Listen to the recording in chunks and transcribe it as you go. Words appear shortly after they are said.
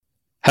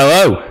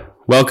Hello,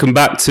 welcome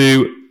back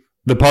to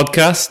the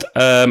podcast.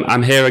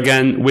 I'm here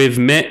again with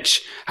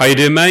Mitch. How you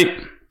doing, mate?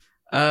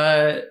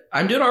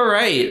 I'm doing all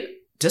right.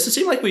 Doesn't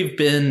seem like we've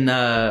been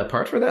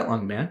apart for that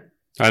long, man.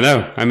 I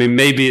know. I mean,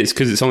 maybe it's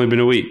because it's only been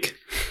a week.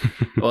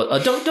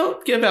 Well,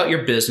 don't give out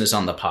your business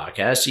on the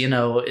podcast. You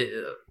know,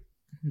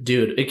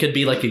 dude, it could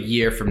be like a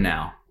year from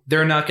now.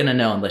 They're not going to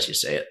know unless you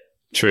say it.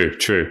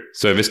 True.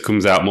 So if this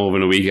comes out more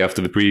than a week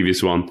after the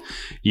previous one,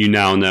 you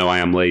now know I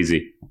am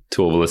lazy.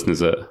 To all the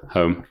listeners at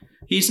home.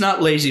 He's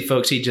not lazy,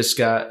 folks. He's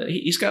got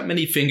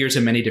many fingers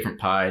and many different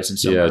pies, and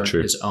some are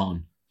his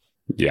own.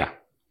 Yeah.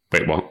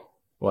 Wait, what?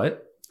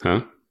 What?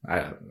 Huh?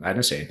 I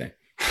didn't say anything.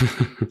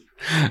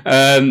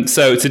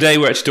 So today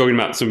we're actually talking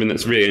about something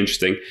that's really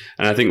interesting,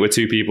 and I think we're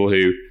two people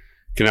who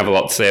can have a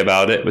lot to say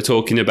about it. We're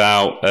talking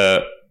about,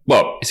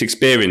 it's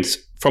experience.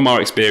 From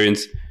our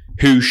experience,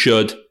 who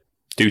should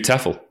do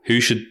TEFL? Who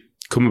should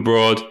come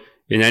abroad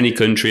in any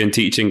country and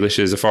teach English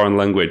as a foreign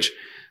language?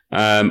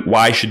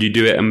 Why should you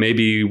do it, and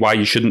maybe why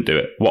you shouldn't do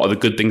it? What are the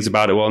good things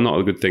about it? What are not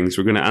the good things?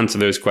 We're going to answer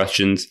those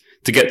questions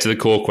to get to the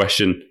core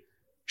question: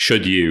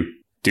 should you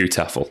do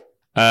TEFL?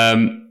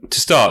 To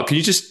start, can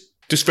you just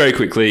very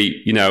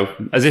quickly,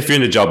 as if you're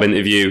in a job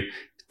interview,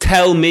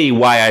 tell me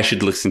why I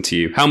should listen to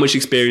you? How much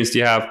experience do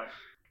you have?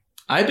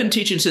 I've been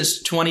teaching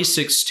since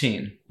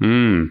 2016,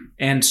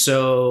 and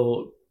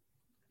so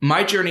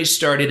my journey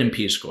started in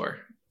Peace Corps.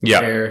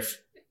 Yeah. Where if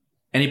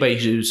anybody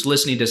who's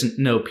listening doesn't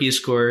know Peace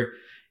Corps,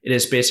 it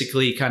is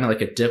basically kind of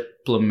like a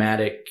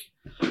diplomatic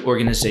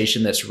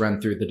organization that's run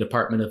through the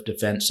Department of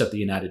Defense of the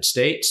United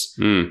States.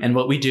 And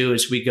what we do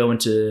is we go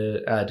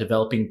into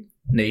developing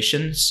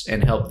nations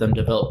and help them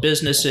develop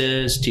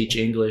businesses, teach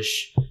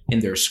English in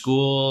their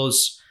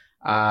schools.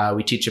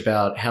 We teach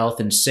about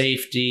health and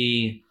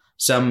safety.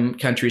 Some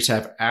countries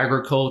have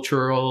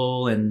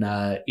agricultural and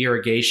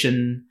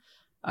irrigation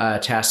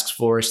task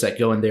force that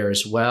go in there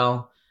as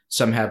well.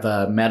 Some have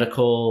a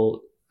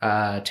medical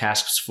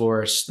task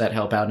force that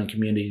help out in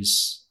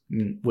communities,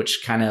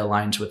 which kind of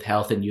aligns with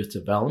health and youth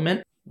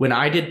development. When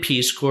I did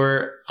Peace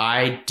Corps,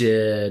 I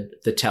did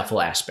the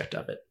TEFL aspect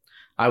of it.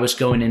 I was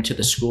going into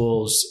the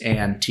schools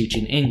and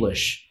teaching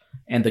English,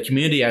 and the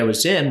community I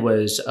was in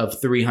was of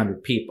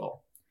 300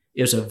 people.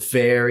 It was a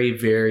very,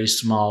 very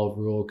small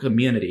rural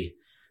community.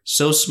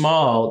 So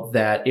small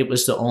that it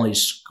was the only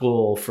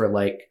school for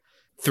like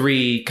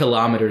 3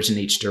 kilometers in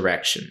each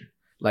direction.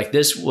 Like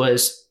this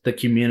was the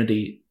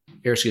community.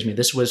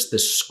 This was the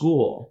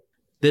school.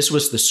 This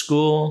was the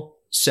school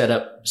set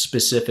up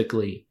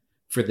specifically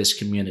for this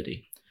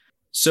community.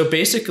 So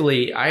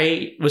basically,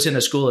 I was in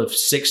a school of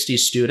 60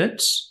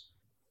 students.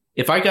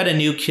 If I got a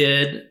new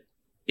kid,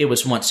 it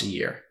was once a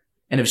year.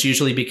 And it was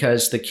usually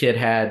because the kid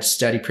had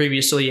studied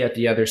previously at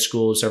the other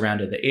schools around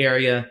in the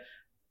area,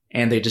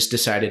 and they just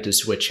decided to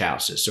switch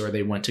houses, or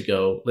they went to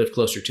go live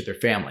closer to their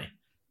family.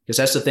 Because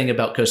that's the thing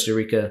about Costa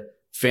Rica.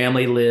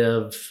 Family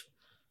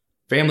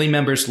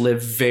members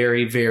live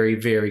very, very,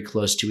 very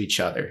close to each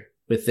other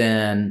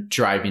within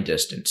driving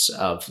distance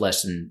of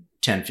less than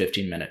 10,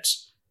 15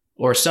 minutes.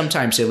 Or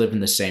sometimes they live in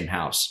the same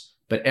house,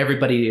 but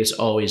everybody is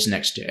always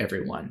next to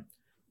everyone.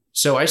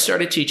 So I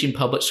started teaching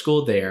public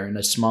school there in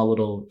a small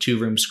little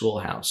 2-room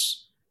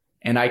schoolhouse.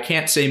 And I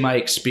can't say my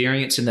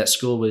experience in that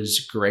school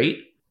was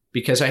great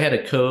because I had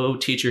a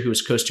co-teacher who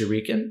was Costa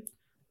Rican,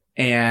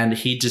 and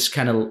he just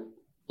kind of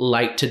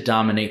liked to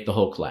dominate the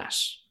whole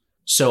class.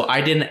 So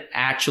I didn't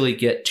actually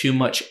get too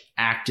much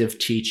active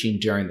teaching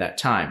during that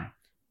time.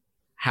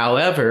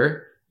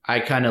 However, I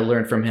kind of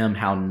learned from him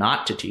how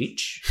not to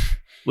teach,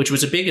 which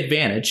was a big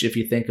advantage if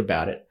you think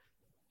about it.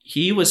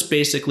 He was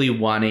basically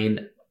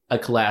wanting a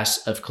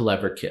class of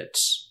clever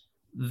kids.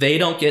 They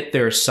don't get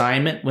their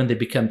assignment when they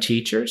become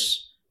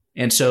teachers.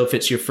 And so if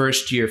it's your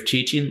first year of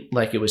teaching,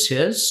 like it was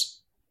his,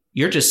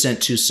 you're just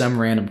sent to some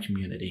random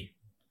community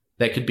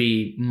that could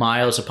be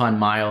miles upon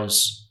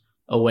miles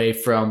away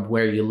from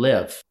where you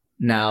live.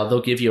 Now,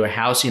 they'll give you a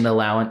housing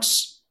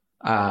allowance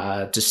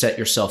to set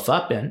yourself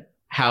up in.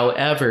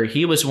 However,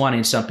 he was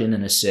wanting something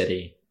in a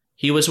city.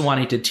 He was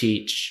wanting to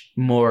teach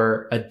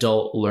more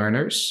adult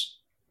learners,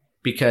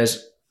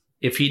 because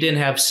if he didn't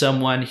have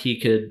someone he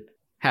could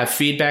have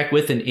feedback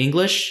with in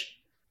English,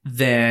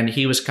 then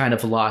he was kind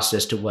of lost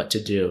as to what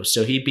to do.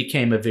 So he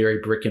became a very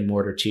brick and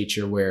mortar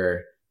teacher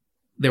where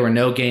there were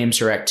no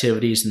games or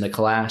activities in the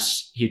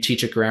class. He'd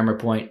teach a grammar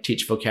point,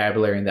 teach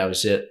vocabulary, and that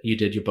was it. You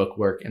did your book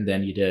work, and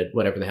then you did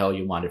whatever the hell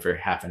you wanted for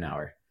half an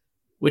hour,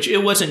 which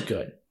it wasn't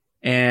good.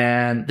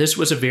 And this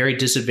was a very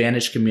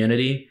disadvantaged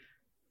community.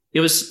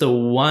 It was the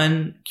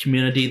one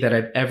community that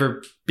I've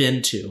ever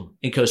been to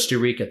in Costa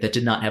Rica that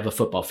did not have a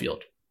football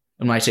field.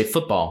 And when I say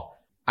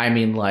football, I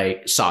mean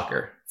like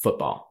soccer,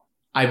 football.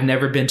 I've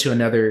never been to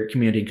another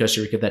community in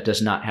Costa Rica that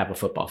does not have a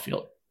football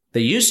field. They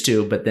used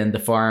to, but then the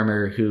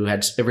farmer who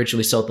had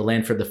originally sold the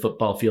land for the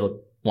football field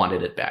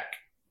wanted it back.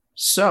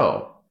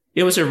 So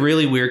it was a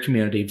really weird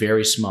community,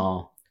 very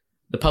small.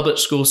 The public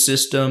school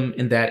system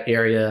in that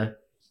area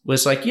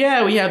was like,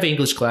 yeah, we have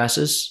English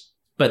classes,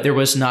 but there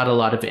was not a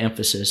lot of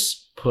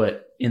emphasis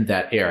put in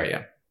that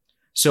area.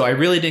 So I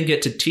really didn't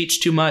get to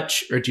teach too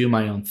much or do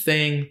my own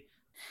thing.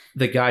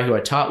 The guy who I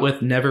taught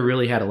with never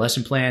really had a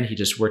lesson plan. He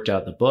just worked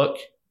out the book.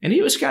 And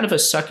he was kind of a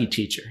sucky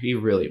teacher. He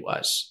really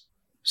was.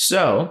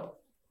 So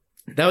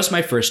that was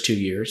my first 2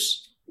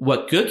 years.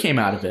 What good came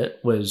out of it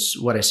was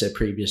what I said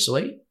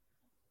previously.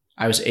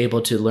 I was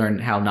able to learn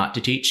how not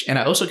to teach. And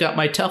I also got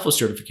my TEFL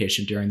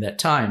certification during that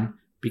time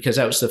because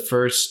that was the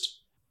first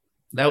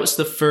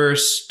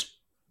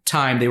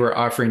time they were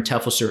offering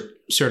TEFL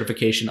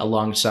certification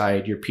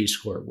alongside your Peace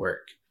Corps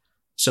work.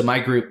 So my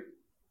group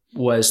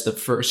was the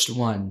first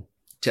one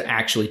to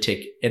actually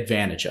take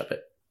advantage of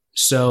it.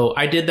 So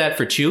I did that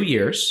for 2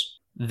 years.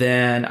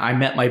 Then I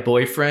met my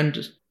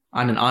boyfriend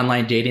on an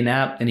online dating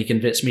app, and he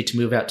convinced me to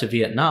move out to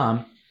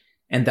Vietnam.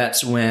 And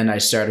that's when I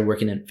started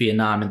working in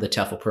Vietnam in the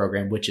TEFL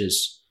program, which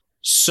is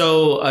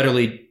so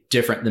utterly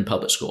different than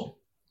public school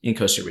in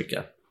Costa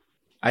Rica.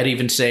 I'd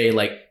even say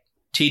like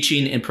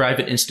teaching in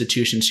private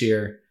institutions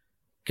here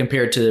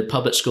compared to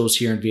public schools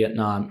here in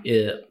Vietnam,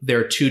 there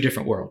are two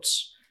different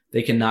worlds.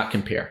 They cannot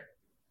compare.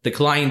 The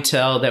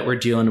clientele that we're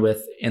dealing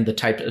with and the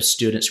type of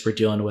students we're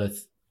dealing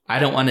with, I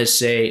don't want to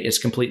say it's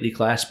completely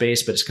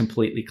class-based, but it's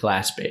completely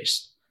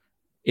class-based.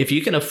 If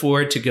you can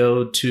afford to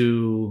go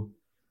to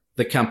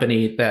the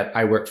company that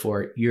I work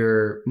for,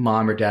 your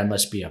mom or dad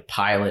must be a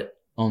pilot,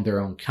 own their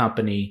own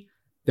company.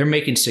 They're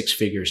making 6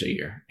 figures a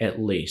year,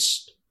 at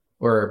least.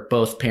 Or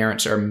both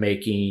parents are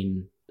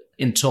making,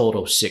 in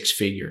total, 6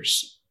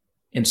 figures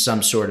in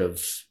some sort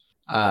of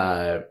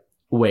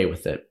way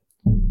with it.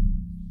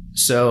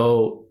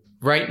 So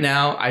right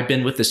now, I've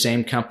been with the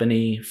same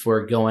company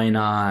for going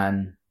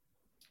on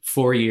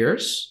 4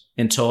 years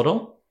in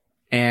total.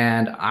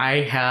 And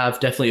I have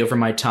definitely over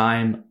my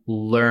time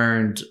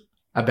learned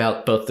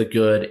about both the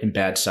good and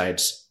bad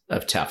sides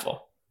of TEFL.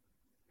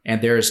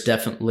 And there's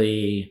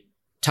definitely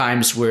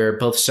times where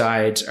both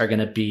sides are going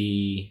to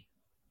be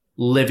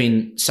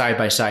living side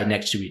by side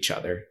next to each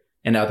other,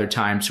 and other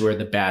times where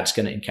the bad's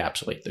going to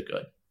encapsulate the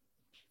good.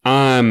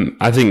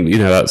 I think,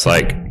 that's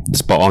like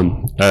spot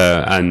on.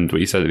 And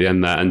what you said at the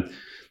end there. And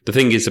the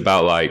thing is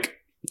about like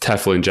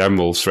TEFL in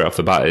general, straight off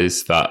the bat,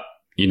 is that,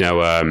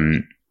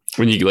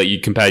 when you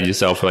compared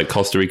yourself to like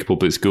Costa Rica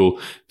public school,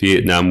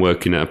 Vietnam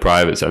working at a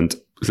private center,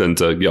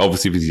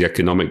 obviously there's the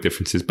economic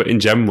differences, but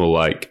in general,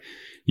 like,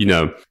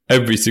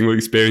 every single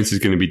experience is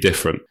going to be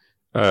different.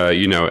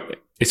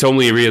 It's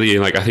only really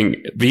like, I think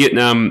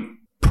Vietnam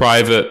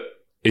private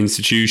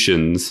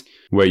institutions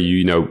where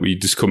you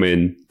just come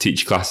in,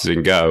 teach classes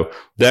and go,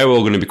 they're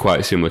all going to be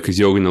quite similar because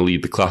you're going to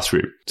lead the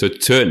classroom. So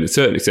to a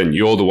certain extent,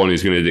 you're the one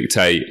who's going to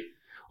dictate.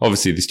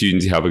 Obviously, the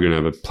students you have are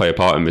going to play a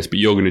part in this, but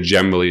you're going to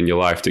generally in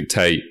your life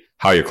dictate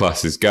how your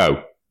classes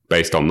go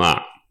based on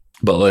that.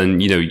 But then,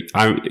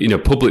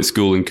 public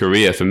school in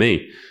Korea for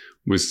me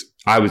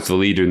I was the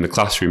leader in the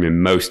classroom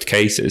in most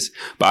cases,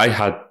 but I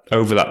had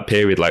over that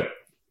period like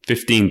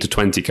 15 to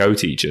 20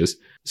 co-teachers.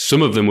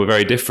 Some of them were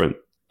very different.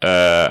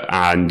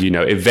 And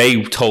if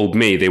they told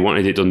me they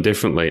wanted it done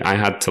differently, I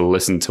had to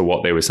listen to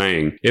what they were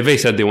saying. If they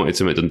said they wanted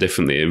something done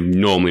differently, it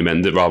normally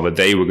meant that rather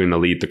they were going to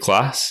lead the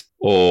class,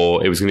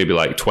 or it was going to be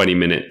like 20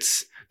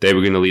 minutes. They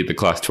were going to lead the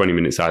class, 20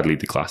 minutes I'd lead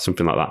the class,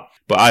 something like that.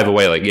 But either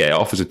way, it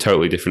offers a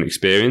totally different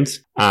experience.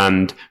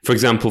 And for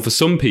example, for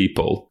some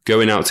people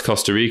going out to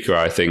Costa Rica,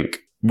 I think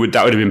would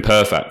have been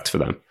perfect for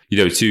them.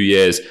 2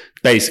 years,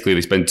 basically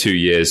they spend 2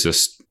 years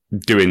just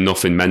doing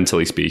nothing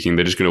mentally speaking.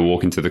 They're just going to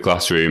walk into the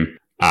classroom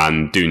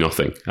and do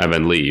nothing and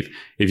then leave.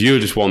 If you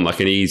just want like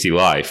an easy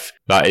life,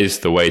 that is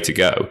the way to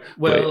go.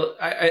 Well,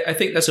 I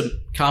think that's a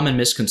common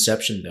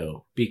misconception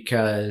though,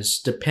 because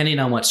depending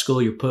on what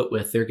school you're put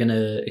with, they're going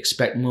to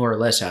expect more or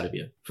less out of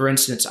you. For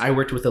instance, I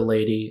worked with a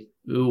lady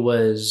who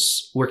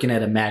was working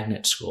at a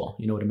magnet school.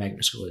 You know what a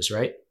magnet school is,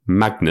 right?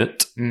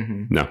 Magnet?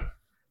 Mm-hmm. No.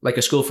 Like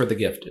a school for the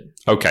gifted.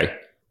 Okay.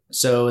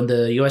 So in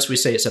the US, we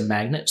say it's a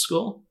magnet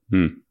school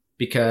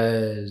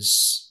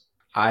because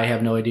I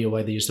have no idea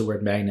why they use the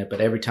word magnet, but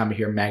every time I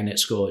hear magnet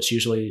school, it's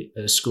usually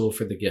a school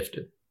for the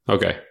gifted.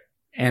 Okay.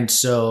 And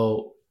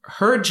so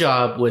her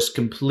job was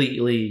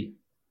completely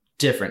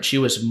different. She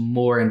was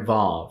more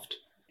involved,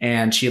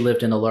 and she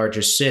lived in a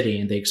larger city,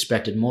 and they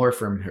expected more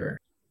from her.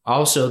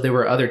 Also, there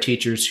were other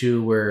teachers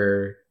who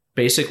were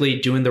basically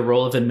doing the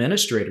role of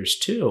administrators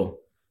too,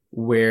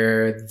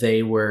 where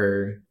they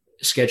were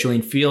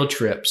scheduling field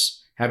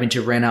trips, having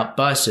to rent out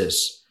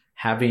buses,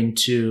 having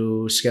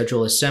to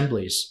schedule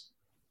assemblies.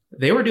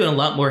 They were doing a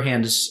lot more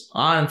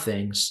hands-on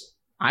things.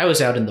 I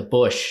was out in the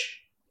bush.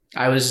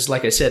 I was,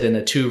 like I said, in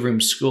a 2-room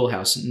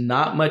schoolhouse.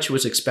 Not much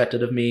was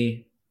expected of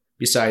me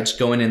besides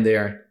going in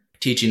there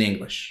teaching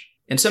English.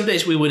 And some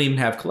days we wouldn't even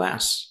have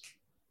class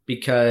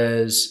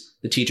because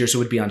the teachers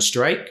would be on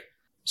strike.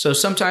 So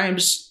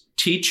sometimes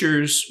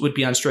teachers would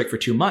be on strike for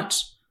 2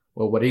 months.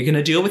 Well, what are you going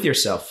to do with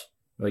yourself?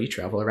 Well, you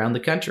travel around the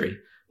country,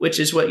 which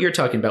is what you're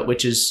talking about,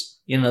 which is,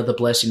 the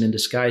blessing in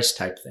disguise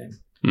type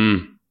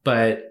thing.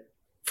 But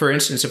for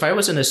instance, if I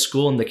was in a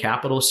school in the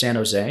capital, San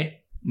Jose,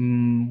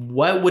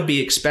 what would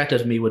be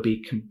expected of me would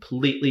be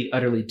completely,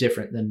 utterly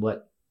different than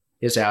what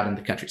is out in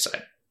the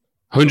countryside.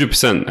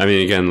 100%. I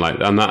mean, again, like,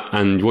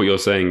 and what you're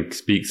saying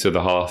speaks to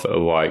the heart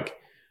of like,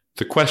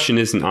 the question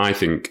isn't, I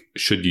think,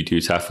 should you do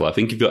TEFL? I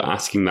think if you're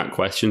asking that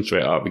question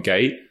straight out of the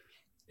gate,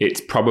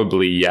 it's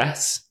probably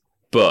yes,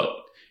 but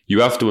you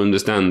have to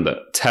understand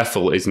that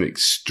TEFL is an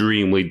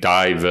extremely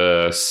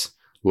diverse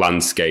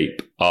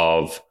landscape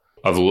of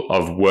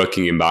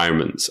working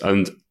environments,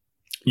 and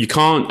you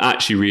can't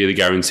actually really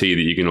guarantee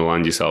that you're going to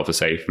land yourself a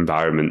safe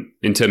environment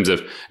in terms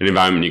of an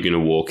environment you're going to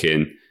walk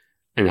in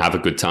and have a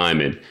good time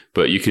in.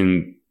 But you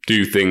can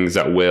do things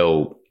that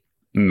will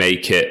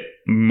make it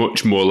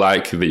much more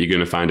likely that you're going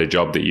to find a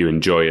job that you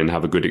enjoy and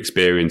have a good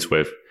experience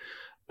with.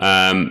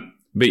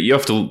 But you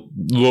have to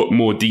look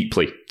more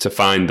deeply to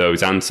find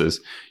those answers.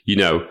 You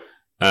know,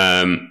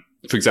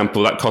 for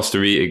example, that Costa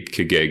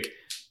Rica gig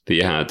that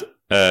you had,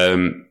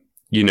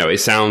 you know, it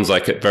sounds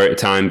like at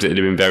times it had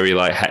been very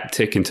like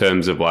hectic in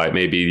terms of like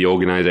maybe the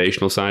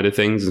organizational side of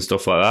things and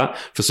stuff like that.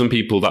 For some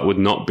people, that would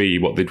not be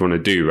what they'd want to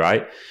do,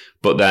 right?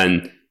 But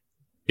then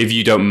if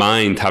you don't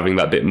mind having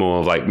that bit more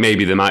of like,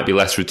 maybe there might be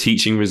less for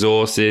teaching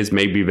resources,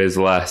 maybe there's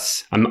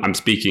less. I'm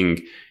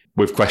speaking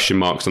with question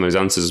marks on those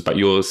answers about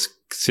your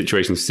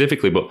situation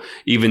specifically, but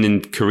even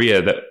in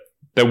Korea, that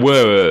there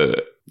were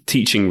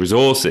teaching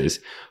resources,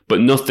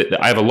 but nothing.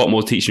 I have a lot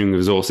more teaching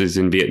resources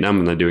in Vietnam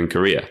than I do in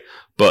Korea.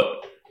 But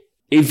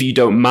if you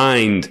don't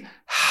mind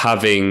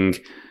having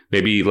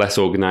maybe less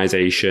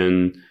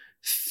organization,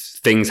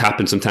 things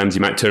happen sometimes.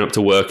 You might turn up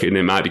to work and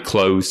it might be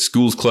closed.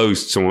 School's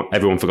closed, so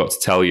everyone forgot to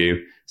tell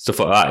you. Stuff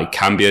like that. It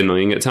can be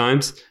annoying at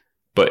times.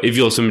 But if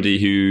you're somebody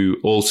who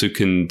also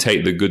can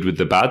take the good with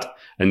the bad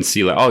and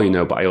see like, oh, you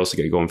know, but I also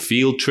get to go on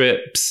field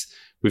trips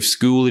with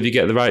school if you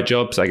get the right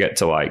jobs. I get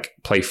to like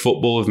play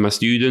football with my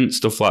students,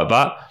 stuff like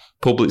that.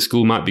 Public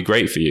school might be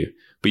great for you.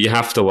 But you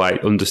have to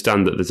like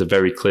understand that there's a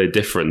very clear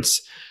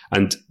difference.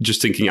 And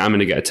just thinking I'm going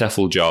to get a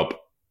TEFL job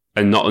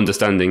and not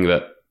understanding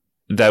that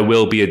there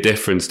will be a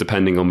difference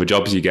depending on the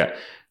jobs you get.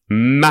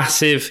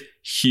 Massive,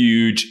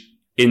 huge,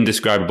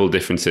 indescribable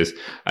differences.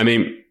 I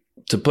mean,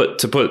 to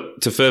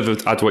further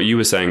add to what you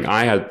were saying,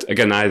 I had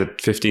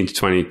 15 to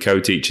 20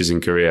 co-teachers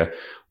in Korea.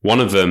 One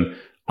of them,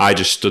 I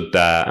just stood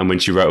there and when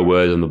she wrote a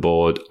word on the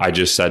board, I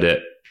just said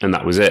it and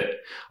that was it.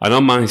 And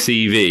on my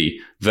CV,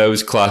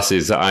 those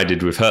classes that I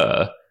did with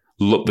her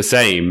look the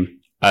same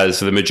as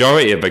the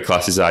majority of the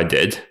classes I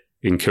did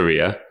in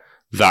Korea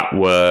that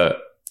were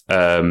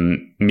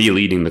me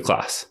leading the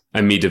class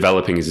and me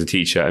developing as a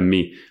teacher and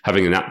me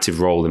having an active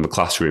role in the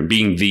classroom,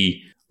 being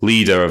the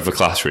leader of the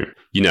classroom,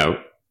 you know.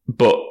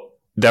 But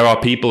there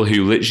are people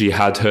who literally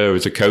had her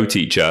as a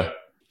co-teacher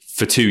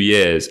for 2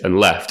 years and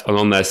left, and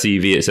on their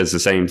CV it says the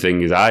same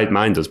thing as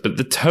mine does, but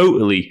they're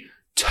totally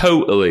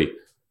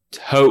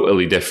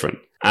different.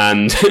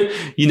 And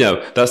you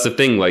know, that's the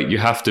thing, like you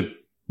have to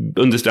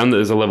understand that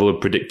there's a level of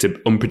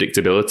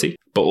unpredictability,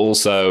 but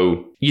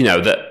also, you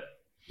know, that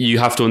you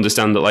have to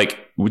understand that like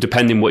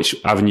depending which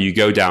avenue you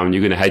go down,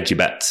 you're going to hedge your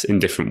bets in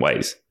different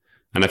ways.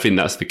 And I think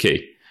that's the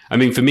key. I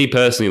mean, for me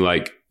personally,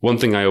 like one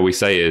thing I always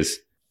say is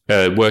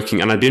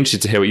working, and I'd be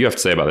interested to hear what you have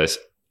to say about this.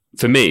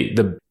 For me,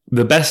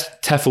 the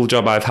best TEFL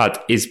job I've had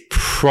is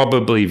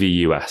probably the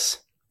US.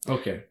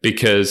 Okay.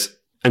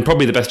 And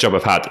probably the best job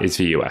I've had is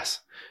the US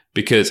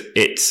because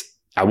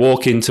I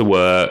walk into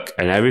work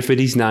and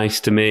everybody's nice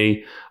to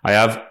me. I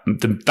have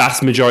the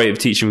vast majority of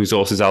teaching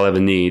resources I'll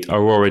ever need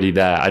are already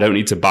there. I don't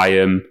need to buy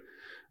them.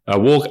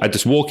 I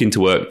just walk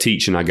into work,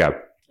 teach, and I go.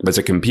 There's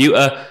a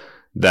computer,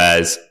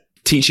 there's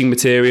teaching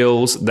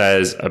materials,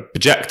 there's a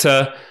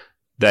projector,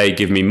 they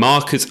give me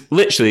markers.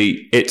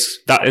 Literally,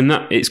 it's that and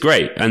that. It's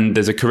great. And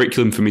there's a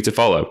curriculum for me to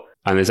follow,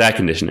 and there's air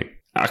conditioning.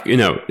 You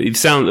know,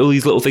 all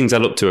these little things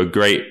add up to a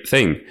great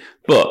thing.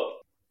 But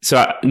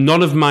so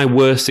none of my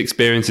worst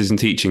experiences in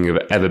teaching have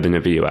ever been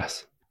at the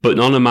US, but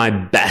none of my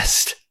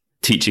best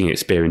teaching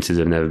experiences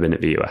have never been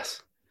at the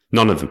US.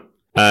 None of them.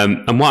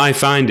 And what I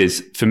find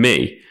is, for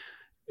me,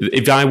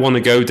 if I want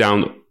to go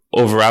down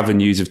other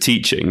avenues of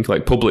teaching,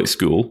 like public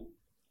school,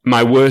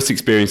 my worst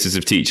experiences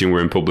of teaching were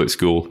in public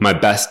school. My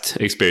best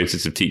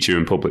experiences of teaching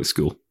were in public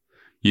school,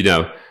 you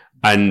know.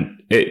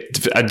 And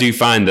I do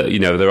find that, you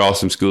know, there are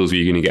some schools where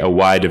you're going to get a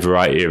wider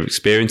variety of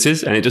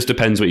experiences, and it just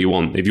depends what you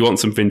want. If you want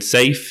something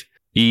safe,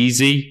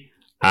 easy,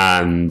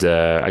 and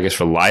I guess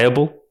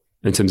reliable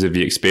in terms of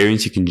the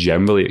experience you can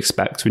generally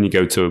expect when you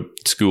go to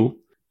school,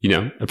 you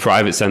know, a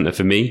private center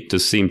for me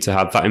does seem to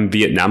have that in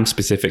Vietnam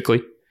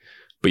specifically.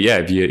 But yeah,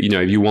 if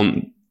you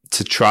want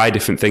to try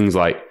different things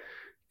like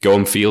go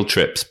on field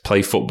trips,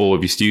 play football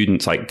with your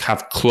students, like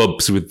have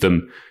clubs with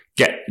them,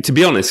 to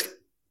be honest,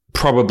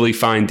 probably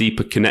find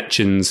deeper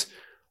connections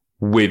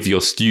with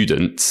your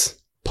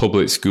students,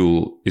 public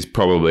school is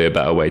probably a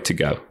better way to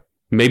go.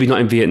 Maybe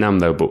not in Vietnam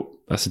though, but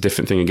that's a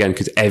different thing again,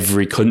 because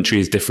every country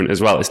is different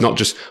as well. It's not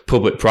just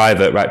public,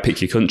 private, right?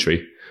 Pick your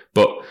country.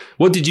 But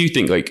what did you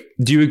think? Like,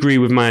 do you agree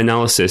with my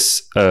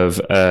analysis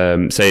of,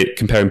 say,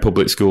 comparing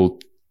public school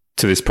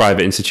to this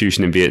private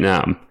institution in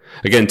Vietnam?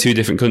 Again, two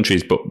different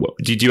countries, but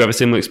did you have a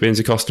similar experience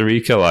in Costa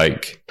Rica?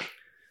 Like,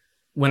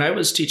 when I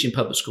was teaching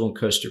public school in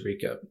Costa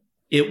Rica,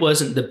 it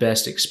wasn't the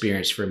best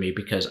experience for me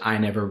because I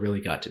never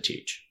really got to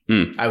teach.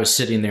 I was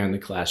sitting there in the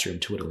classroom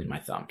twiddling my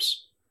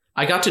thumbs.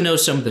 I got to know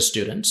some of the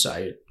students.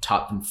 I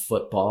taught them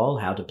football,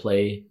 how to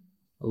play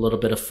a little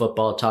bit of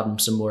football, taught them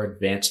some more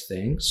advanced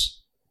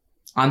things.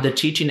 On the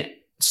teaching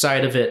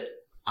side of it,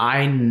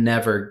 I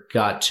never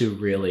got to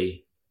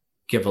really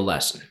give a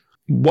lesson.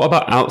 What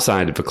about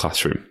outside of the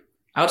classroom?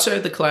 Outside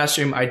of the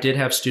classroom, I did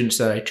have students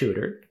that I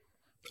tutored.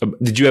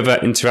 Did you ever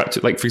interact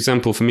with, like, for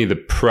example, for me, one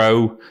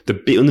of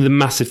the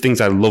massive things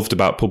I loved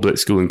about public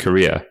school in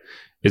Korea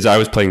is I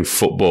was playing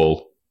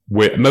football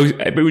with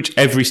which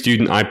every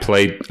student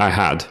I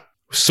had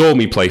saw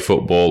me play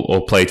football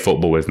or played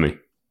football with me.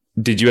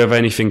 Did you have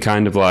anything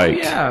kind of like...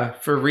 Yeah,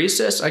 for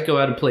recess, I go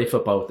out and play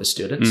football with the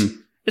students.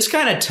 It's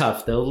kind of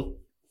tough, though.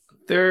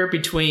 They're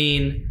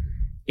between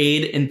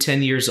 8 and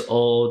 10 years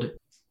old,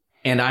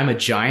 and I'm a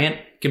giant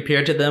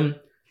compared to them.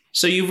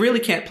 So you really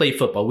can't play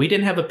football. We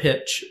didn't have a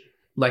pitch,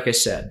 like I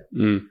said.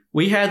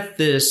 We had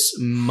this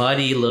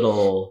muddy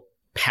little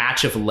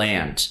patch of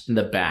land in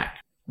the back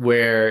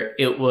where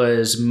it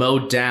was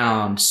mowed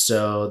down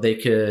so they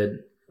could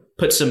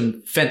put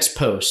some fence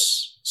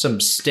posts, some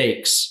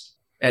stakes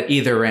at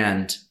either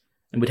end,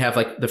 and we'd have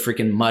like the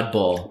freaking mud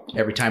bowl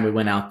every time we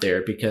went out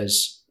there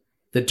because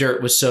the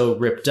dirt was so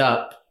ripped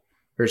up,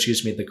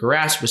 the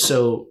grass was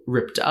so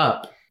ripped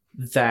up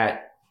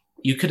that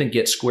you couldn't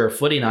get square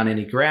footing on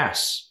any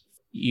grass.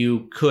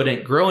 You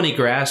couldn't grow any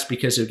grass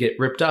because it would get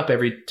ripped up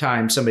every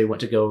time somebody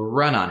went to go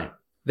run on it.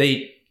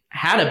 They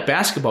had a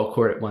basketball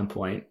court at one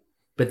point,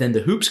 but then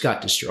the hoops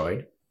got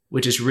destroyed,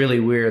 which is really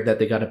weird that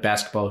they got a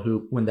basketball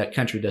hoop when that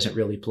country doesn't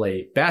really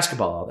play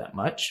basketball all that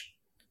much.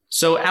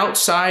 So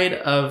outside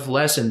of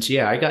lessons,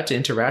 yeah, I got to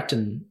interact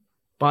and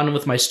bond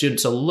with my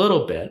students a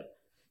little bit.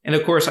 And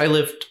of course, I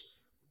lived,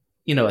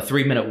 a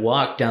 3-minute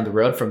walk down the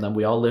road from them.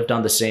 We all lived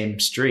on the same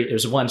street. There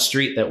was one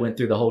street that went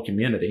through the whole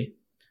community,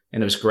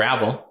 and it was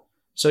gravel.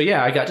 So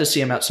yeah, I got to see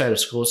them outside of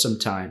school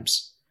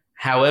sometimes.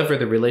 However,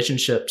 the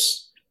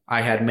relationships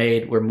I had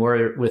made were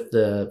more with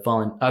the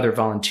other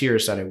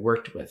volunteers that I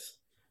worked with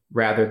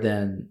rather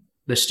than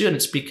the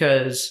students,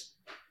 because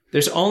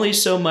there's only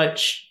so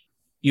much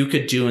you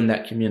could do in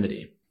that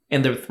community.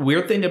 And the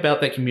weird thing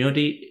about that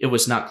community, it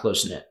was not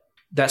close-knit.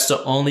 That's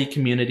the only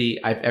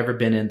community I've ever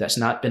been in that's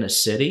not been a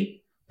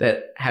city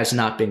that has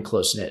not been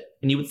close-knit.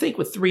 And you would think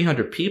with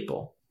 300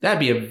 people, that'd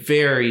be a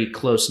very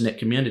close-knit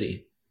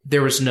community.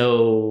 There was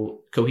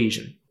no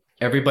cohesion.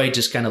 Everybody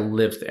just kind of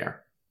lived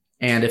there.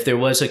 And if there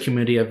was a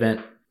community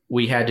event,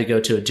 we had to go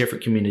to a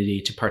different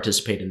community to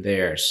participate in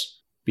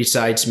theirs,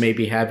 besides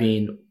maybe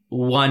having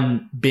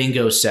one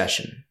bingo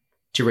session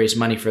to raise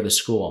money for the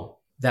school.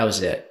 That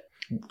was it.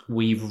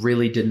 We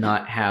really did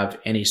not have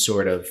any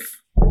sort of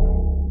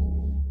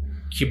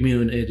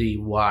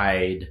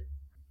community-wide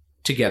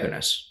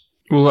togetherness.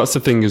 Well, that's the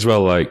thing as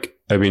well. Like,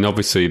 I mean,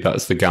 obviously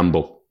that's the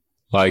gamble,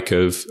 like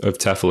of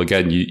TEFL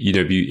again.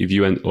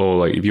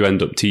 If you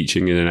end up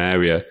teaching in an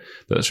area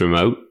that's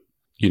remote,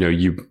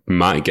 you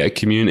might get a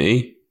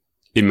community.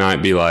 It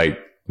might be like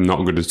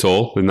not good at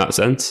all in that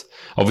sense.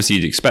 Obviously,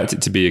 you'd expect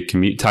it to be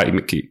a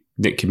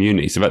tight-knit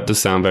community, so that does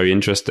sound very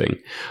interesting.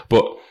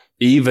 But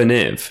even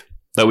if,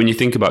 like, when you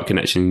think about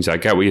connections, I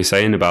get what you're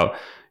saying about,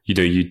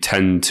 you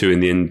tend to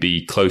in the end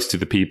be close to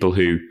the people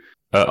who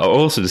are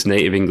also just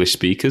native English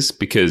speakers,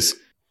 because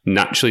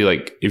naturally,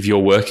 like, if you're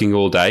working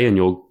all day and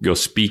you're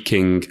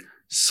speaking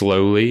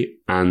slowly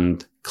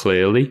and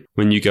clearly,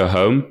 when you go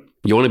home,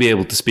 you want to be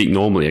able to speak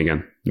normally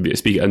again,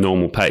 speak at a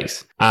normal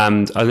pace.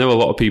 And I know a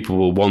lot of people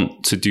will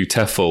want to do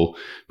TEFL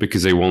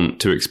because they want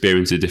to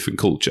experience a different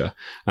culture.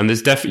 And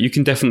you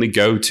can definitely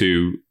go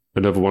to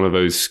another one of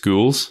those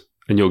schools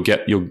and you'll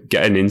get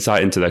an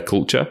insight into their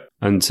culture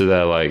and to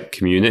their like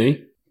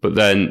community. But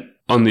then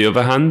on the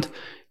other hand,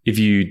 if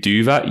you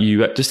do that,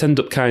 you just end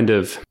up end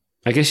up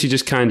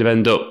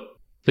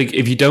like,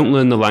 if you don't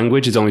learn the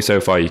language, there's only so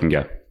far you can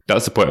go.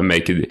 That's the point I'm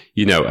making,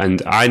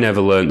 and I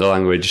never learned the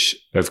language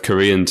of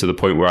Korean to the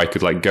point where I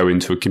could like go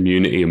into a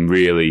community and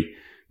really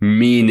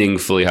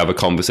meaningfully have a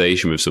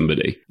conversation with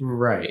somebody.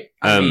 Right.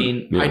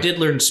 I did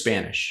learn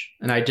Spanish,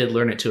 and I did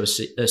learn it to a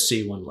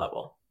C1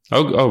 level.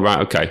 Oh, right.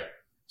 Okay.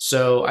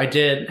 So I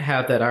did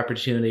have that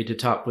opportunity to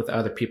talk with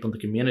other people in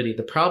the community.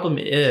 The problem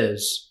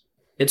is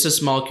it's a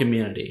small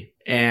community,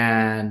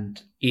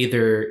 and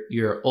either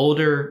you're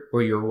older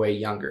or you're way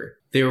younger.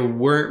 There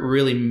weren't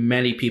really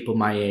many people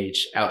my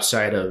age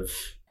outside of,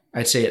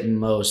 I'd say at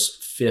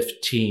most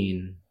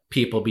 15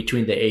 people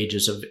between the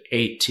ages of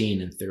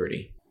 18 and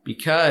 30.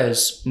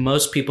 Because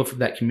most people from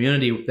that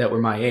community that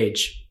were my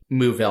age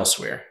move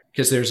elsewhere.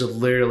 Because there's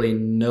literally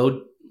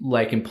no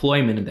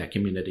employment in that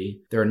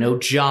community. There are no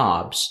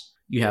jobs.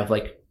 You have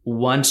like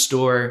one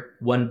store,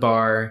 one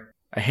bar,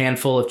 a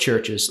handful of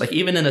churches. Like,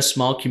 even in a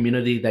small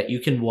community that you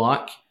can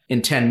walk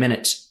in 10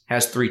 minutes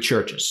has 3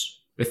 churches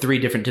with 3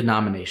 different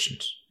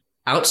denominations.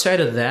 Outside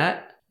of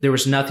that, there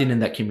was nothing in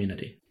that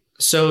community.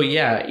 So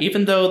yeah,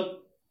 even though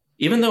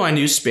I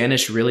knew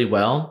Spanish really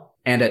well,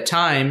 And at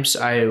times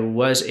I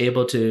was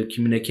able to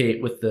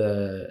communicate with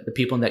the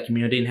people in that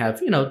community and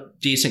have,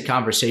 decent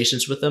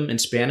conversations with them in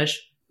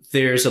Spanish.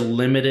 There's a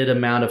limited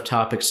amount of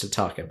topics to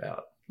talk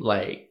about,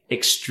 like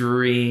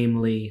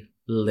extremely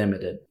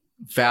limited.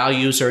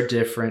 Values are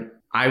different.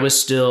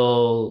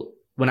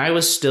 When I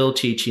was still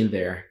teaching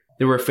there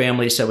were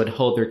families that would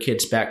hold their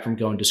kids back from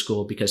going to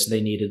school because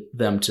they needed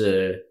them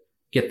to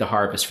get the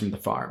harvest from the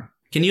farm.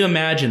 Can you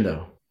imagine,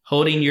 though,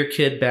 holding your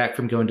kid back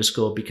from going to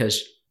school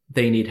because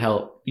they need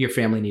help, your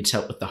family needs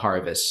help with the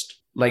harvest?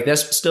 Like,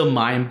 that's still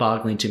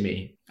mind-boggling to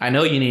me. I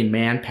know you need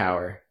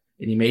manpower,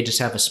 and you may just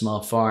have a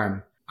small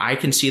farm. I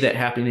can see that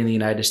happening in the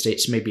United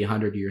States maybe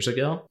 100 years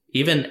ago.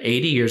 Even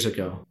 80 years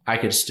ago, I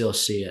could still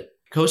see it.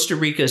 Costa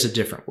Rica is a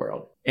different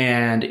world.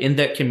 And in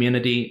that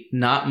community,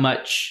 not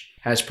much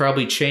has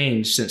probably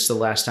changed since the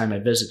last time I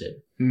visited.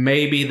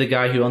 Maybe the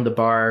guy who owned the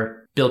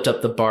bar built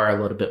up the bar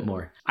a little bit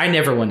more. I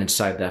never went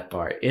inside that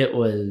bar. It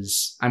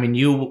was,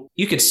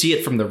 you could see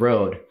it from the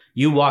road.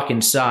 You walk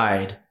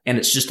inside and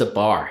it's just a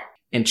bar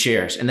and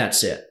chairs and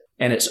that's it.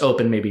 And it's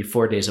open maybe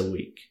 4 days a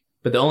week.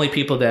 But the only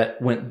people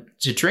that went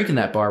to drink in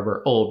that bar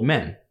were old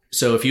men.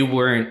 So if you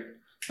weren't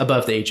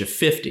above the age of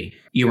 50,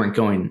 you weren't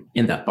going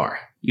in that bar.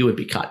 You would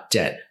be caught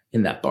dead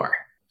in that bar.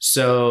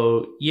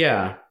 So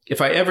yeah,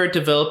 if I ever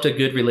developed a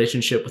good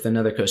relationship with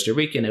another Costa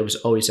Rican, it was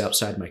always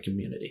outside my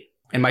community.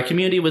 And my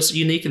community was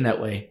unique in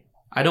that way.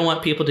 I don't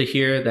want people to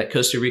hear that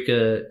Costa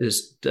Rica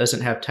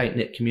doesn't have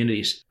tight-knit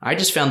communities. I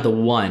just found the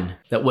one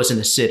that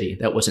wasn't a city,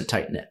 that wasn't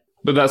tight-knit.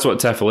 But that's what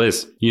TEFL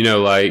is.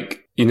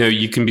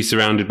 You can be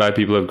surrounded by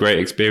people who have great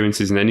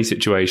experiences in any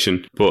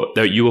situation, but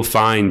you will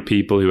find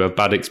people who have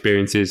bad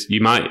experiences.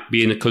 You might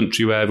be in a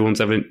country where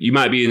you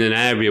might be in an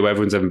area where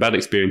everyone's having bad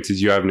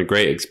experiences, you're having a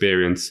great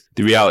experience.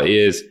 The reality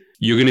is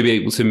you're going to be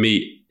able to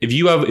meet, if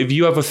you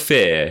have a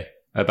fear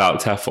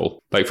about TEFL,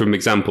 like from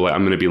example,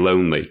 I'm going to be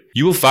lonely,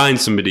 you will find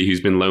somebody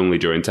who's been lonely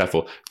during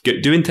TEFL.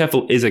 Doing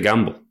TEFL is a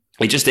gamble.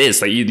 It just is.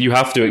 Like you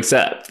have to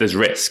accept there's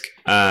risk.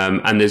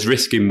 And there's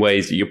risk in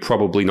ways that you're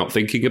probably not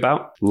thinking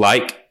about.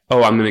 Like,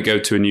 I'm going to go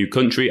to a new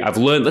country.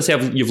 Let's say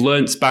you've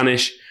learned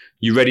Spanish.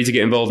 You're ready to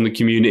get involved in the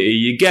community.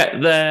 You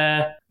get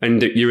there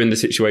and you're in the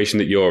situation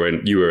that you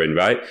were in,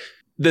 right?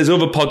 There's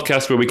other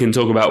podcasts where we can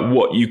talk about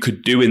what you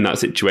could do in that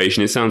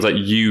situation. It sounds like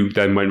you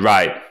then went,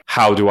 right,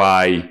 how do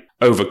I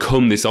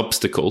overcome this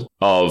obstacle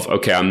of,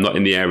 okay, I'm not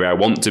in the area I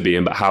want to be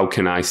in, but how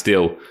can I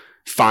still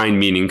find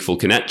meaningful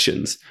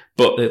connections?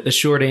 But the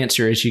short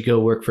answer is you go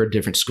work for a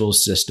different school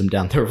system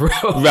down the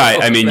road.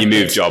 Right. You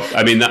move job.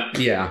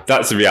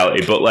 That's the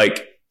reality. But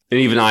and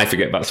even I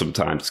forget that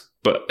sometimes,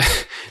 but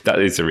that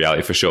is the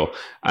reality for sure.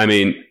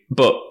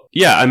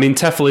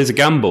 TEFL is a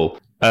gamble.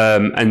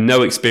 And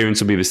no experience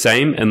will be the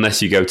same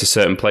unless you go to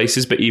certain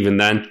places. But even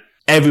then,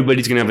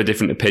 everybody's going to have a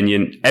different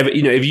opinion.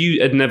 If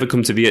you had never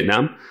come to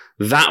Vietnam,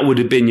 that would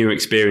have been your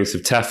experience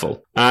of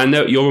TEFL. I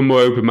know you're a more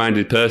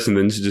open-minded person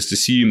than to just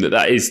assume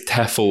that is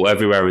TEFL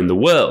everywhere in the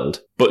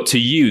world. But to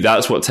you,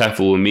 that's what TEFL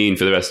will mean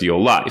for the rest of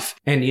your life.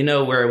 And you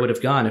know where I would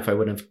have gone if I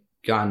would have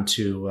gone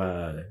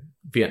to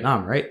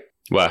Vietnam, right?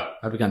 Where? I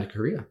would have gone to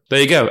Korea.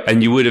 There you go.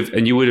 And you would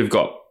have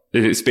got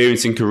an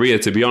experience in Korea,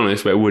 to be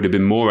honest, where it would have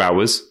been more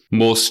hours,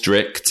 more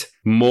strict,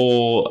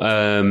 more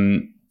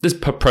there's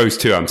pros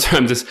too,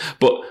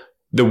 but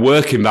the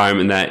work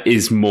environment there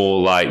is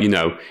more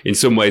in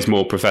some ways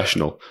more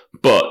professional,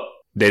 but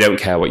they don't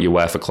care what you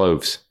wear for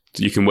clothes.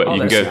 You can wear,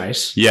 that's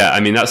nice. Yeah,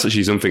 that's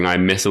actually something I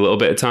miss a little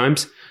bit at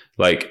times.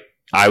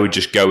 I would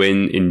just go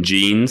in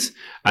jeans,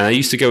 and I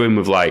used to go in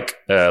with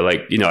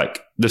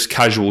just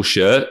casual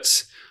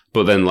shirts.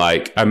 But then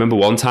I remember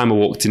one time I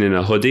walked in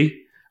a hoodie,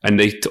 and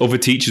the other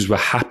teachers were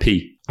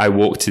happy I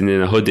walked in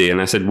a hoodie.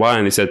 And I said, why?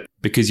 And they said,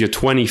 because you're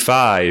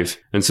 25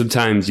 and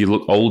sometimes you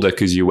look older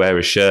because you wear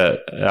a shirt.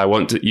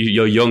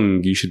 You're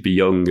young. You should be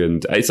young.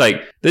 And it's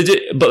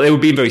but they were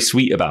being very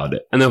sweet about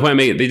it. And the point I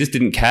made, they just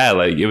didn't care.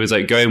 It was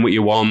go in what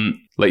you want.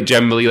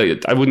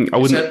 Generally, I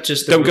wouldn't,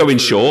 just don't go in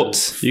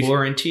shorts.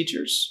 Foreign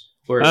teachers?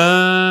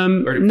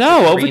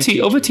 No,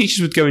 other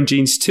teachers would go in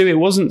jeans too. It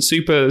wasn't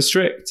super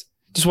strict.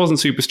 It just wasn't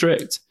super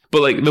strict.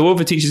 But there were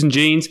other teachers in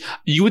jeans.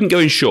 You wouldn't go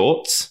in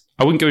shorts.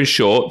 I wouldn't go in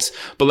shorts.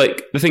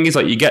 But the thing is,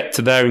 you get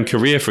to there in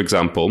Korea, for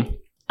example,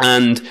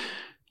 and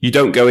you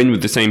don't go in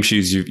with the same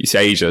shoes. It's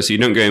Asia, so you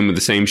don't go in with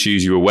the same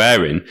shoes you were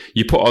wearing.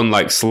 You put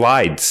on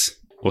slides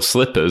or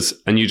slippers,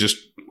 and you just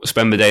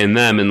spend the day in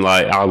them. And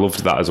I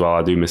loved that as well.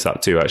 I do miss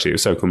that too. Actually, it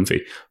was so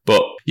comfy.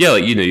 But yeah,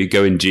 you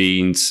go in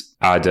jeans.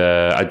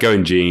 I'd go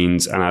in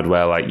jeans, and I'd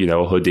wear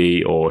a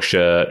hoodie or a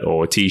shirt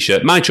or a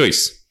t-shirt. My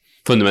choice.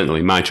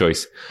 Fundamentally, my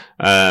choice.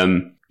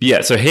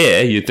 Yeah, so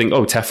here you'd think,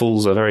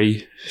 TEFL's a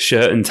very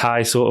shirt and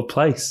tie sort of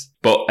place.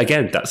 But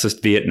again, that's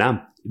just Vietnam.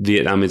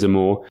 Vietnam is a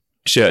more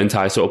shirt and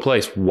tie sort of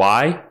place.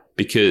 Why?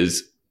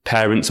 Because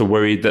parents are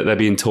worried that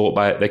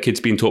their kids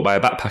being taught by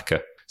a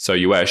backpacker. So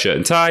you wear a shirt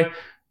and tie,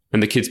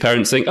 and the kid's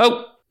parents think,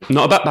 not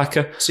a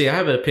backpacker. See, I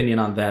have an opinion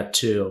on that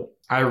too.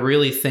 I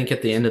really think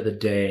at the end of the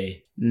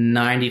day,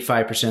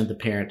 95% of the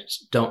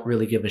parents don't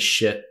really give a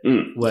shit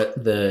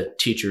what the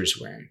teacher is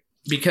wearing.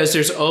 Because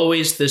there's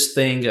always this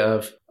thing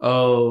of,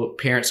 oh,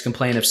 parents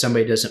complain if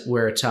somebody doesn't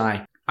wear a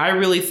tie. I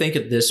really think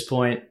at this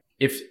point,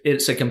 if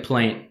it's a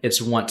complaint,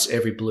 it's once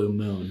every blue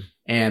moon.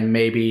 And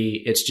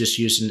maybe it's just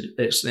using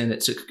it.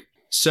 And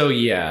so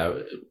yeah,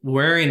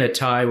 wearing a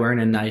tie, wearing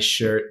a nice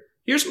shirt.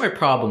 Here's my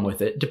problem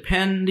with it.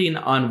 Depending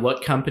on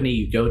what company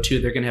you go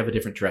to, they're going to have a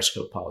different dress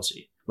code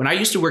policy. When I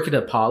used to work at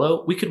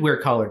Apollo, we could wear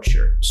collared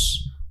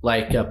shirts,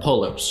 like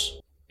polos.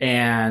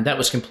 And that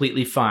was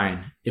completely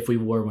fine if we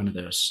wore one of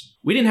those.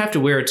 We didn't have to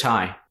wear a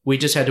tie. We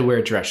just had to wear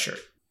a dress shirt.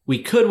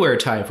 We could wear a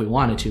tie if we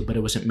wanted to, but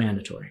it wasn't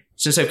mandatory.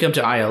 Since I've come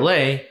to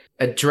ILA,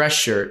 a dress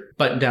shirt,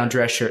 button-down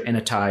dress shirt, and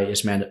a tie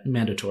is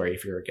mandatory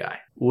if you're a guy,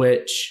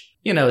 which,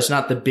 you know, is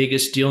not the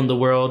biggest deal in the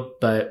world,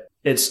 but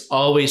it's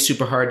always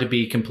super hard to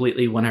be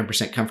completely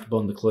 100% comfortable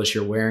in the clothes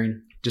you're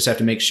wearing. Just have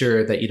to make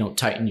sure that you don't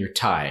tighten your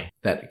tie,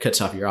 that it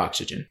cuts off your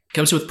oxygen. It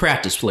comes with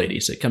practice,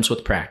 ladies. It comes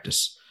with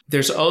practice.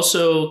 There's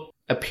also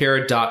a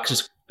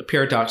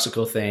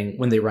paradoxical thing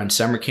when they run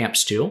summer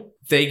camps too.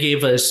 They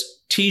gave us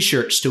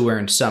t-shirts to wear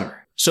in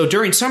summer. So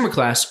during summer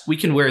class, we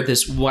can wear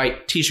this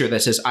white t-shirt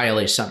that says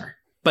ILA summer.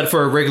 But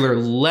for our regular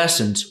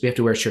lessons, we have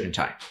to wear a shirt and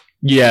tie.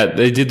 Yeah,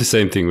 they did the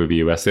same thing with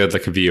VUS. They had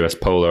like a VUS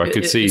polo. I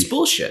could see. It's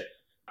bullshit.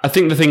 I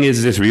think the thing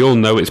is this, we all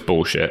know it's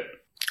bullshit.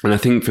 And I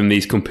think from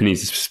these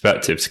companies'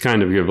 perspectives, to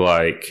kind of give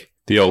like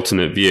the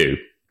alternate view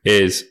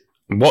is,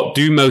 what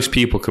do most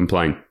people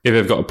complain? If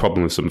they've got a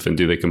problem with something,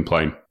 do they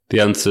complain? The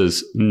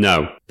answer's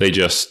no. They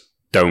just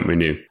don't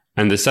renew.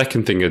 And the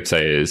second thing I'd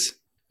say is,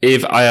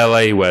 if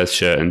ILA wears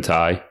shirt and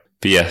tie,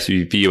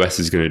 VUS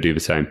is going to do the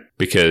same,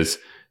 because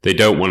they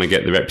don't want to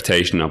get the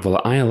reputation of, well,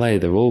 at ILA,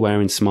 they're all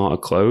wearing smarter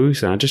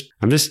clothes. And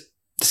I'm just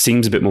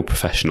seems a bit more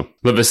professional.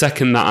 But the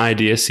second that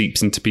idea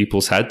seeps into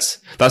people's heads,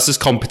 that's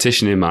just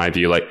competition in my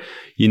view. Like,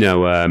 you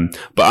know,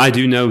 but I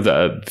do know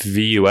that at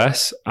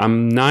VUS,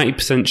 I'm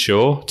 90%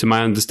 sure, to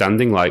my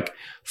understanding, like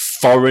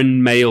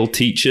foreign male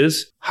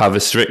teachers have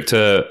a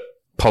stricter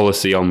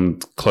policy on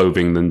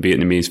clothing than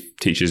Vietnamese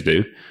teachers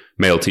do,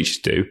 male teachers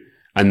do.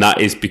 And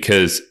that is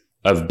because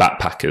of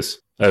backpackers,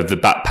 of the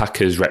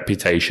backpackers'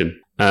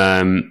 reputation.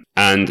 And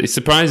it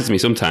surprises me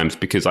sometimes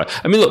because, I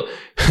mean, look,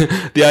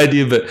 the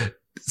idea that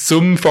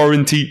some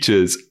foreign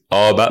teachers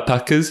are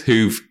backpackers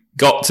who've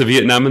got to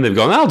Vietnam and they've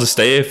gone, I'll just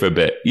stay here for a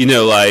bit. You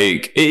know,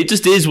 like, it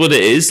just is what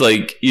it is.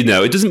 Like, you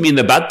know, it doesn't mean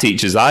they're bad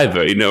teachers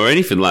either, you know, or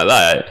anything like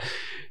that.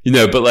 You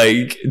know, but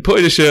like,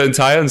 putting a shirt and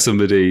tie on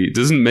somebody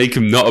doesn't make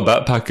them not a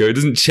backpacker. It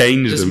doesn't change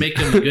them. It doesn't make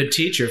them a good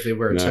teacher if they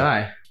wear a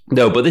tie.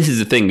 No, but this is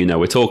the thing, you know,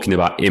 we're talking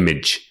about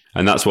image.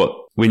 And that's what,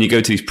 when you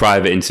go to these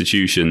private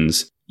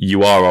institutions,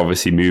 you are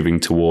obviously moving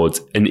towards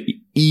an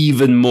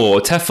even more,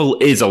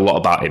 TEFL is a lot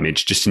about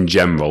image, just in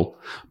general.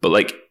 But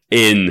like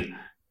in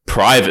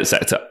private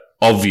sector,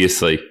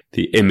 obviously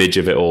the image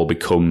of it all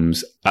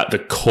becomes at the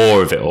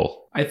core of it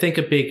all. I think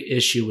a big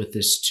issue with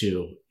this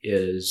too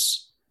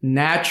is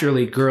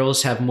naturally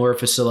girls have more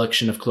of a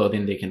selection of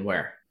clothing they can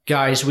wear.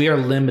 Guys, we are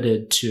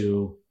limited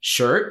to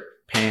shirt,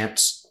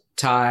 pants,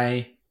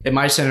 tie. At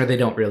my center, they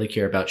don't really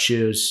care about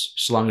shoes.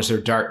 As long as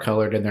they're dark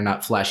colored and they're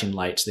not flashing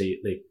lights,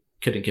 they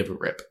couldn't give a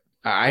rip.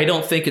 I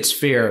don't think it's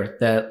fair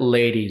that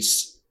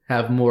ladies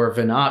have more of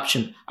an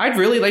option. I'd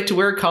really like to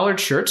wear a collared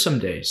shirt some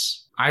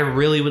days. I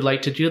really would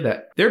like to do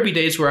that. There'd be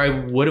days where I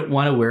wouldn't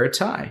want to wear a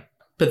tie.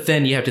 But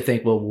then you have to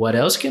think, well, what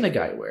else can a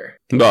guy wear?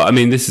 Well, I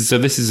mean, this is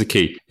the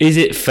key. Is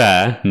it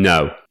fair?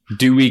 No.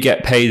 Do we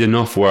get paid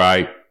enough where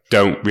I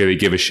don't really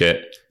give a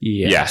shit?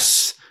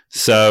 Yes.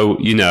 So,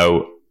 you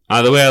know,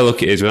 the way I look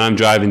at it is when I'm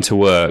driving to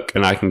work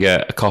and I can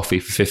get a coffee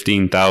for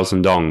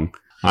 15,000 dong,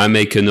 I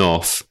make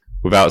enough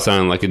without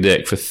sounding like a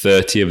dick for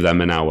 30 of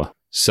them an hour.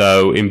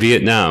 So in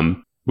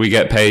Vietnam, we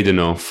get paid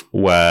enough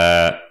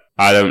where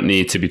I don't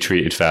need to be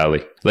treated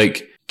fairly.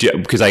 Like,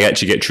 because I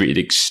actually get treated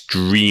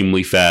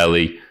extremely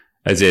fairly,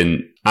 as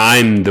in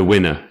I'm the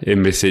winner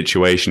in this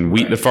situation.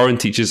 The foreign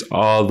teachers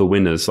are the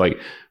winners. Like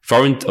a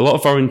lot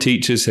of foreign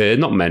teachers here,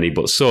 not many,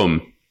 but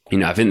some, you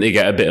know, I think they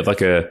get a bit of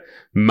like a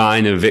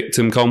minor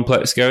victim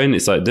complex going.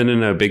 It's like,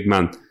 no, big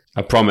man,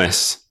 I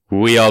promise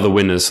we are the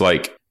winners.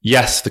 Like,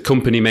 yes, the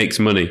company makes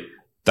money.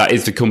 That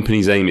is the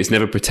company's aim. It's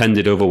never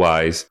pretended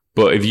otherwise.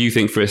 But if you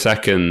think for a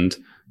second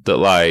that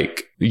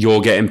like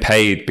you're getting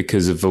paid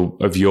because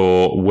of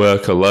your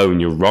work alone,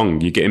 you're wrong.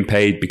 You're getting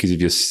paid because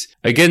of your,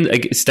 again,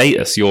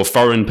 status. You're a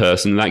foreign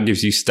person. That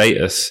gives you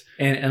status.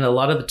 And a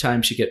lot of the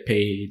times you get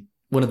paid,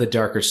 one of the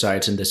darker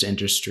sides in this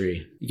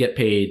industry, you get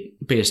paid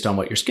based on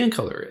what your skin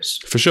color is.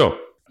 For sure.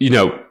 You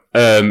know,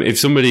 if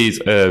somebody's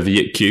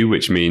Viet Q,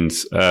 which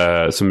means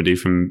somebody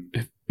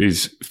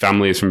whose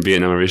family is from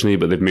Vietnam originally,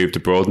 but they've moved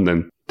abroad and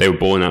then they were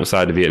born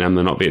outside of Vietnam.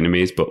 They're not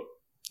Vietnamese, but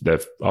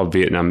they're of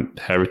Vietnam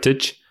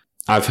heritage.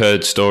 I've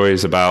heard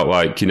stories about,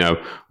 like, you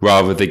know,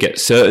 rather they get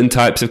certain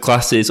types of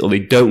classes or they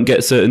don't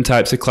get certain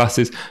types of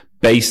classes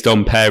based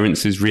on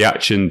parents'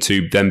 reaction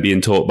to them being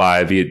taught by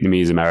a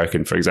Vietnamese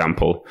American, for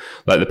example.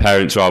 Like the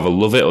parents rather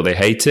love it or they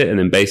hate it. And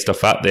then based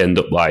off that, they end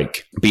up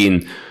like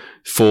being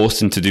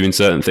forced into doing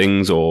certain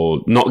things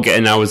or not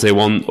getting hours they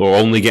want or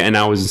only getting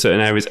hours in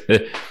certain areas.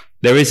 It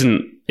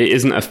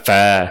isn't a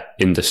fair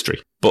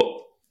industry. But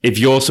if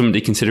you're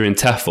somebody considering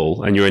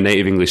TEFL and you're a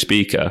native English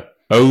speaker,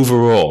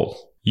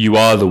 overall, you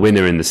are the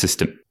winner in the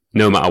system,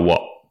 no matter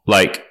what.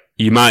 Like,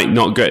 you might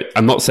not get,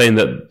 I'm not saying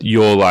that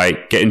you're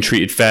like getting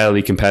treated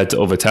fairly compared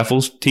to other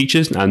TEFL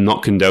teachers. I'm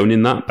not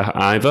condoning that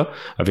either.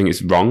 I think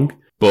it's wrong.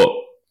 But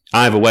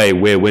either way,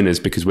 we're winners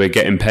because we're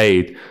getting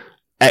paid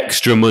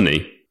extra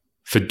money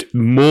for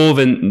more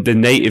than the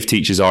native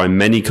teachers are in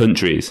many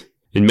countries.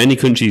 In many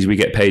countries, we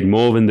get paid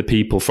more than the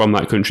people from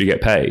that country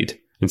get paid,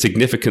 and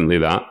significantly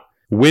that,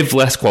 with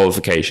less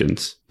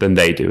qualifications than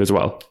they do as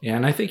well. Yeah,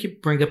 and I think you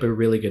bring up a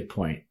really good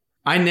point.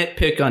 I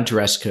nitpick on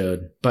dress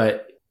code,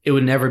 but it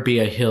would never be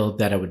a hill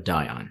that I would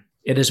die on.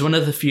 It is one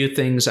of the few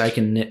things I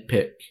can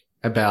nitpick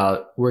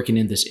about working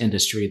in this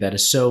industry that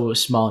is so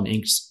small and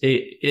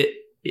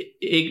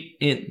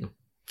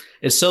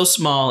it's so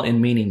small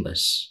and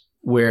meaningless,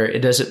 where it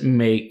doesn't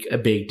make a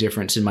big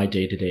difference in my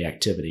day-to-day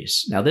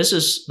activities. Now, this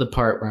is the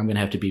part where I'm going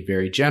to have to be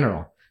very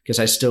general because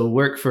I still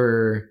work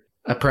for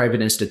a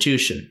private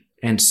institution.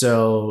 And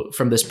so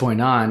from this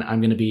point on,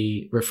 I'm going to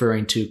be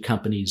referring to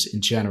companies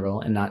in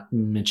general and not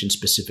mention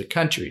specific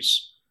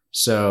countries.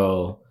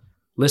 So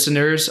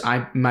listeners,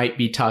 I might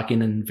be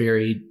talking in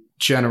very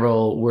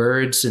general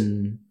words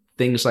and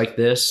things like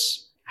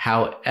this.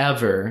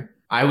 However,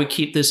 I would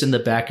keep this in the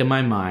back of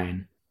my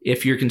mind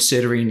if you're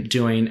considering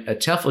doing a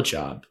TEFL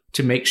job,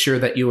 to make sure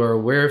that you are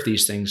aware of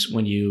these things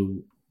when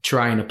you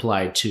try and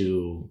apply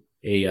to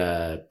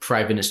a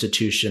private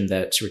institution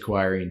that's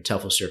requiring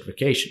TEFL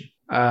certification.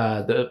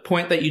 The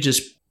point that you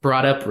just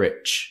brought up,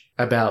 Rich,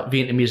 about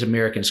Vietnamese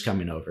Americans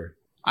coming over,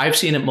 I've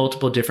seen at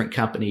multiple different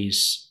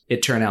companies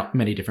it turn out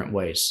many different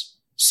ways.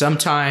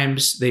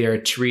 Sometimes they are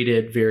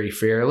treated very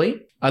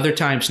fairly, other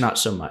times not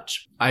so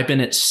much. I've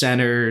been at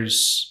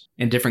centers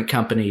in different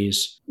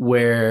companies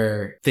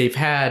where they've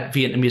had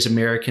Vietnamese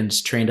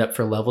Americans trained up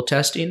for level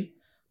testing,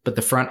 but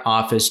the front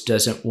office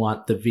doesn't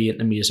want the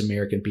Vietnamese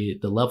American to be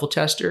the level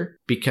tester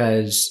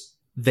because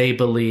they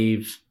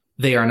believe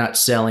they are not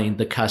selling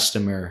the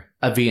customer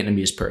a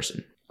Vietnamese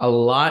person. A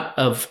lot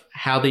of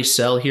how they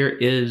sell here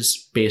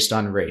is based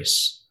on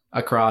race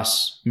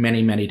across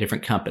many, many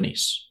different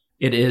companies.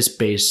 It is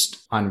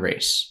based on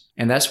race.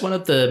 And that's one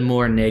of the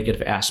more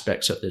negative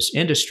aspects of this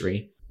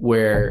industry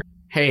where,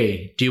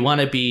 hey, do you want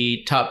to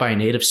be taught by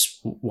a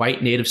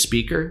white native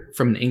speaker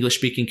from an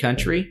English-speaking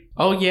country?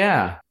 Oh,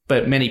 yeah.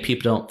 But many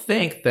people don't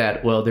think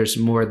that, well, there's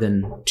more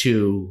than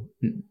 2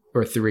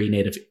 or 3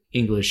 native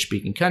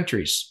English-speaking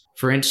countries.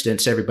 For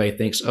instance, everybody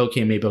thinks,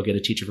 okay, maybe I'll get a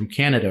teacher from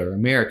Canada or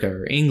America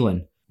or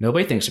England.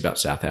 Nobody thinks about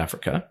South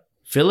Africa.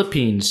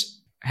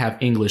 Philippines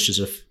have English as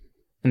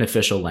an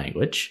official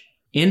language.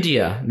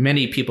 India,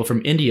 many people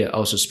from India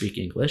also speak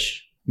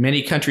English.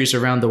 Many countries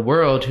around the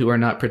world who are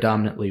not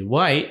predominantly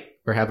white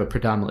or have a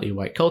predominantly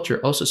white culture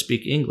also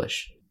speak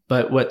English.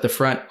 But what the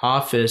front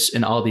office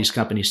in all these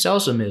companies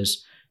sells them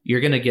is, you're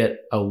going to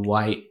get a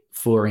white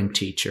foreign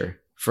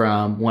teacher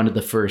from one of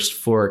the first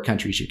 4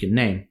 countries you can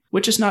name,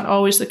 which is not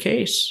always the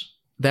case.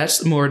 That's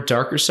the more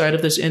darker side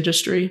of this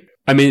industry.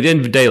 I mean, at the end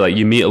of the day, like,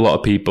 you meet a lot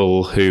of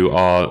people who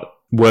are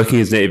working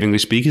as native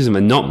English speakers and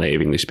they're not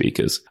native English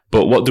speakers.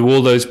 But what do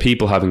all those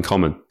people have in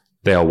common?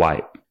 They are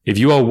white. If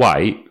you are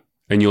white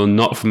and you're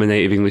not from a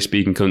native English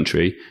speaking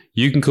country,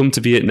 you can come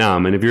to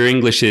Vietnam, and if your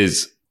English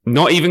is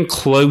not even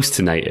close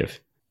to native,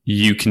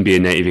 you can be a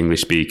native English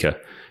speaker.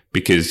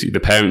 Because the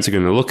parents are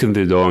going to look in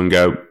the door and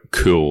go,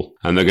 cool.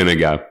 And they're going to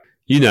go,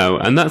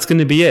 and that's going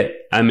to be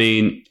it. I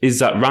mean, is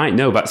that right?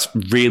 No, that's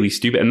really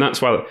stupid. And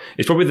that's why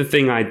it's probably the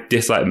thing I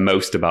dislike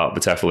most about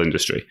the TEFL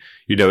industry.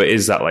 It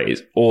is that, like,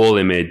 it's all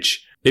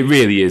image. It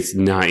really is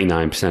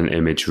 99%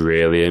 image,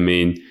 really. I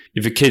mean,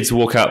 if the kids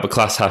walk out of the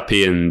class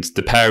happy and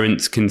the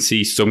parents can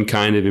see some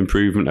kind of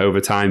improvement over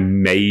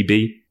time,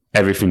 maybe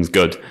everything's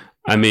good.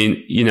 I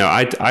mean,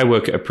 I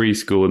work at a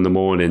preschool in the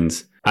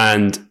mornings,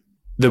 and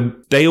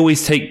they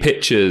always take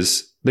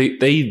pictures.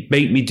 They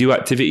make me do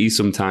activities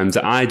sometimes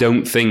that I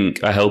don't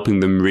think are helping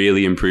them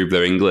really improve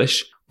their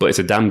English, but it's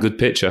a damn good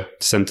picture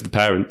to send to the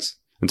parents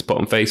and to put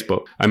on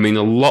Facebook. I mean,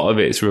 a lot of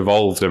it's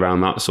revolved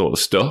around that sort of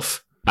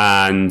stuff,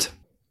 and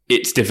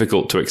it's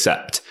difficult to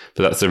accept,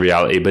 but that's the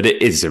reality. But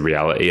it is a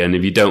reality, and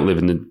if you're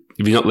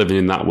not living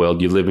in that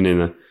world, you're living in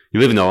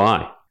a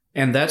lie.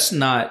 And that's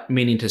not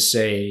meaning to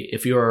say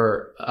if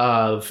you're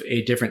of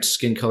a different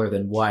skin color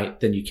than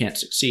white, then you can't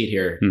succeed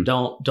here.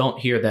 Don't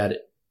hear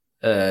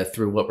that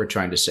through what we're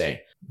trying to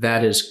say.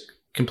 That is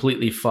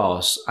completely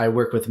false. I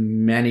work with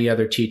many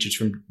other teachers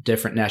from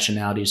different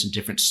nationalities and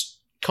different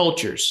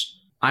cultures.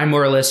 I'm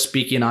more or less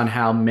speaking on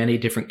how many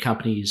different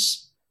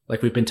companies,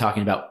 like we've been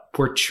talking about,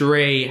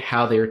 portray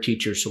how their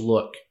teachers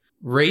look.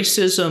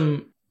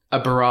 Racism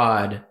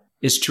abroad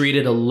is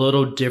treated a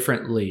little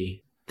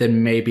differently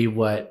than maybe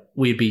what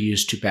we'd be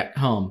used to back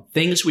home.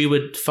 Things we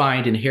would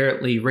find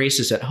inherently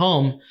racist at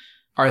home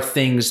are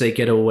things they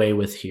get away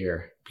with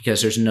here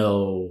because there's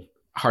no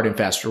hard and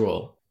fast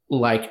rule.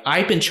 Like,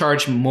 I've been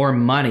charged more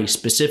money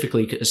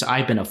specifically because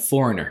I've been a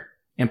foreigner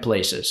in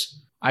places.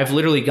 I've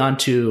literally gone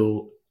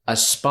to a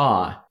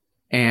spa,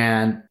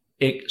 and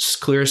it's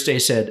clear as day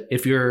said,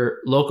 if you're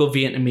local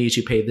Vietnamese,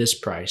 you pay this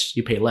price,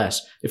 you pay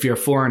less. If you're a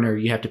foreigner,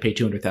 you have to pay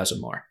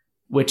 200,000 more,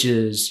 which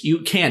is,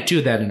 you can't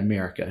do that in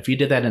America. If you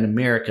did that in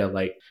America,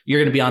 like, you're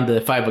going to be on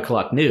the 5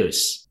 o'clock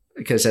news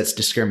because that's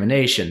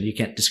discrimination. You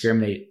can't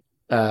discriminate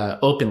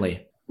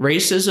openly.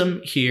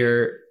 Racism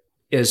here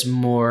is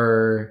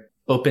more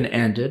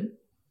open-ended,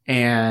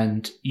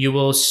 and you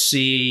will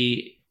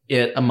see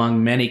it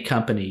among many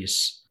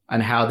companies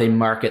on how they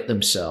market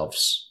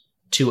themselves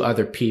to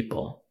other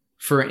people.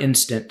 For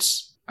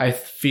instance, I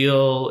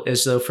feel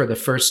as though for the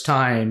first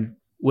time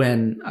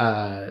when,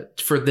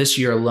 for this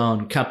year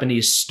alone,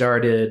 companies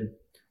started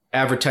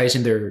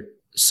advertising their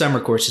summer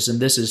courses, and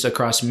this is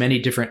across many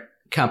different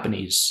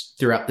companies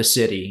throughout the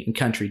city and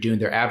country doing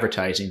their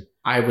advertising,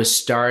 I was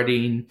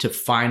starting to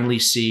finally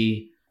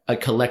see a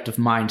collective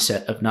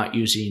mindset of not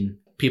using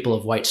people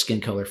of white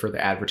skin color for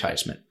the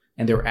advertisement.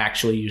 And they were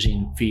actually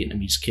using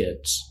Vietnamese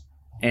kids.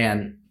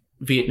 And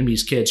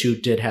Vietnamese kids who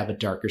did have a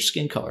darker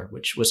skin color,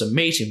 which was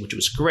amazing, which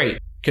was great,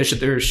 because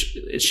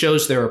it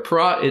shows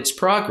it's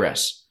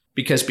progress.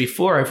 Because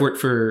before, I've worked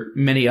for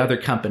many other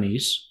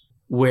companies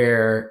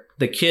where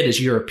the kid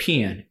is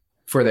European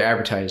for their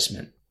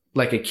advertisement,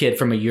 like a kid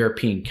from a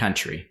European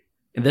country.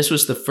 And this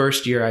was the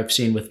first year I've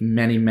seen with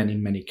many, many,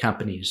 many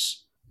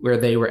companies where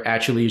they were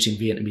actually using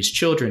Vietnamese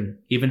children,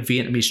 even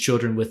Vietnamese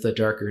children with a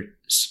darker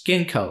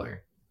skin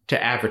color,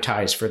 to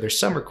advertise for their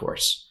summer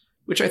course,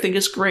 which I think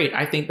is great.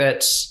 I think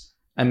that's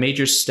a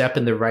major step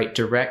in the right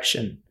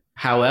direction.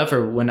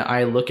 However, when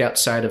I look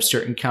outside of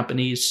certain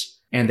companies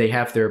and they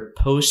have their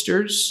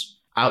posters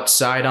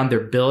outside on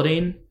their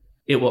building,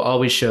 it will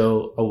always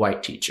show a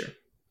white teacher.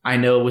 I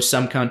know with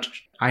some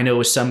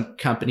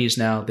companies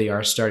now, they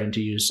are starting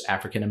to use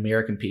African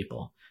American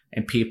people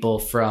and people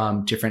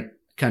from different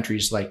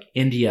countries like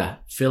India,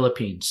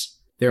 Philippines.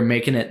 They're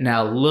making it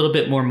now a little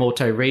bit more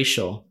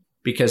multiracial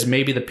because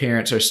maybe the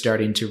parents are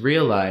starting to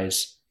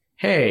realize,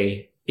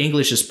 hey,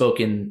 English is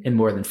spoken in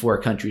more than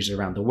 4 countries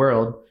around the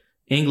world.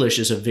 English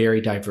is a very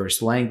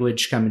diverse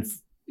language coming,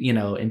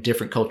 in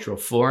different cultural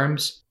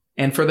forms.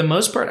 And for the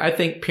most part, I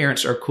think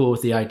parents are cool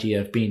with the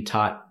idea of being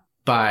taught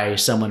by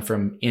someone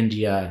from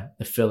India,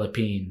 the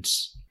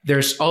Philippines.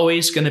 There's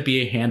always going to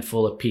be a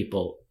handful of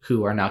people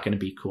who are not going to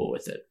be cool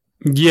with it.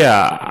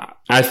 Yeah,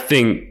 I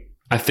think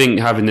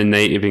having a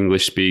native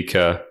English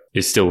speaker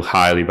is still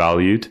highly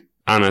valued.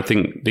 And I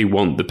think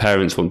the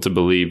parents want to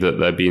believe that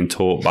they're being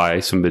taught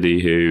by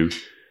somebody who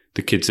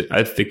the kids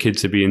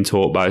are being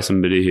taught by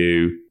somebody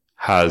who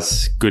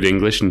has good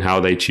English, and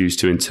how they choose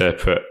to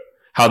interpret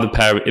how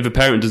if a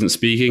parent doesn't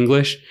speak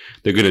English,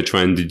 they're going to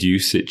try and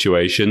deduce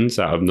situations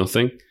out of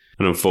nothing.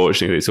 And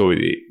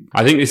unfortunately,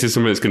 I think this is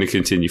something that's going to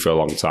continue for a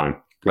long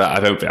time. I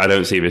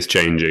don't see this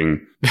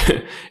changing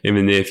in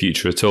the near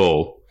future at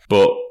all.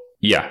 But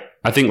yeah,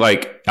 I think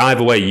like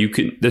either way,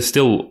 there's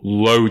still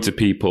loads of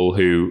people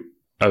who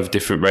of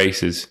different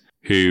races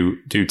who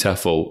do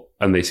TEFL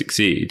and they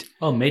succeed.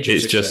 Oh, major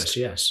success,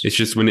 yes. It's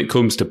just when it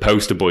comes to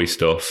poster boy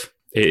stuff,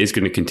 it is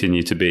going to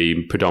continue to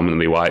be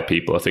predominantly white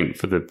people, I think,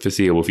 for the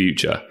foreseeable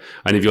future.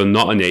 And if you're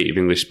not a native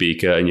English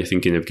speaker and you're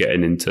thinking of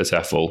getting into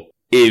TEFL,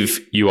 if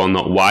you are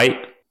not white,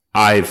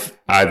 I've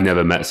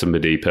never met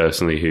somebody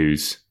personally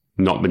who's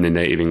not been a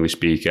native English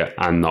speaker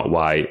and not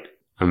white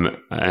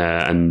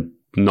and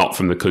not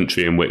from the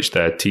country in which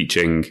they're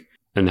teaching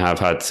and have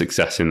had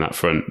success in that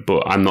front.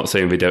 But I'm not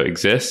saying they don't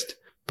exist,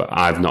 but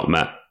I've not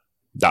met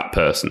that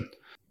person.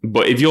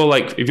 But if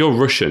you're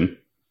Russian,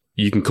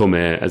 you can come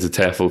here as a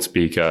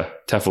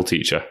TEFL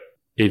teacher.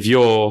 If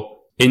you're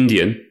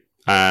Indian,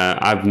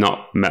 I've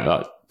not met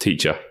that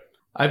teacher.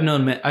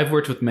 I've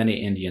worked with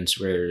many Indians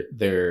where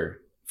their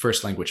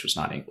first language was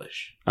not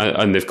English,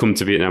 and they've come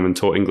to Vietnam and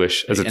taught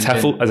English as a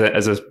TEFL,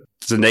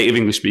 as a native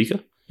English speaker.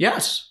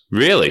 Yes.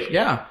 Really?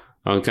 Yeah.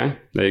 Okay.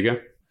 There you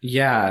go.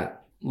 Yeah.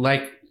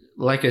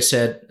 Like I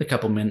said a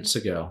couple minutes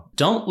ago,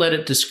 don't let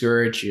it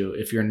discourage you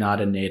if you're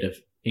not a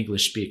native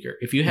English speaker.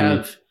 If you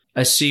have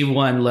a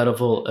C1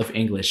 level of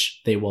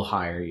English, they will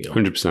hire you.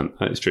 100%.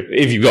 That is true.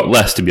 If you've got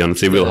less, to be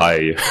honest, they will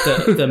hire you.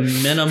 the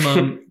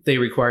minimum they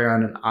require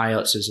on an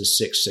IELTS is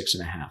a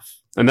 6.5.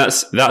 And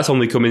that's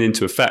only coming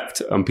into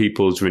effect on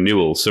people's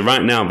renewals. So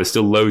right now, there's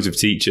still loads of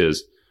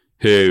teachers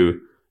who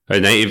are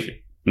native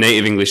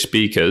English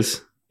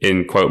speakers,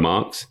 in quote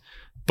marks,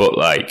 but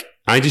like,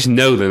 I just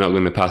know they're not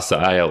going to pass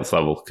that IELTS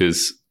level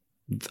because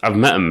I've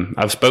met them.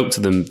 I've spoke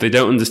to them. They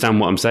don't understand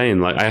what I'm saying.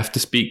 Like, I have to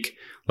speak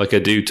like I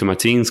do to my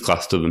teens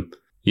class to them,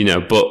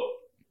 but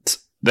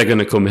they're going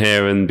to come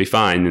here and be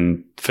fine.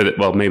 And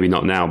well, maybe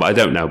not now, but I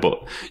don't know.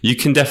 But you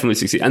can definitely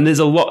succeed. And there's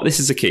a lot. This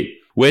is the key.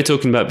 We're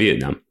talking about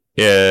Vietnam.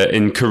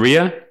 In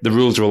Korea, the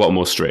rules are a lot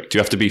more strict. You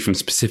have to be from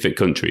specific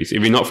countries.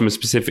 If you're not from a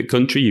specific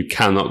country, you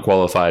cannot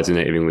qualify as a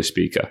native English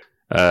speaker.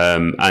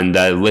 And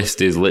their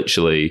list is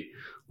literally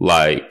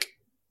like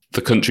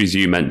the countries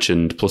you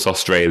mentioned, plus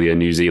Australia,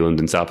 New Zealand,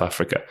 and South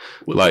Africa.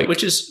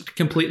 Which is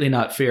completely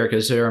not fair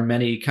because there are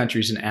many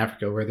countries in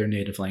Africa where their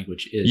native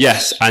language is.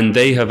 Yes, and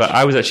they have.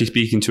 I was actually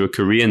speaking to a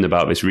Korean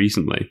about this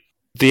recently,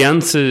 the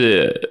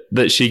answer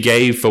that she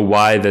gave for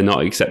why they're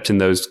not accepting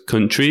those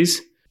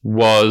countries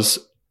was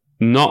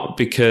not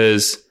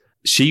because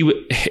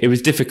it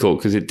was difficult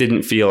because it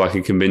didn't feel like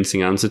a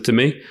convincing answer to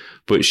me,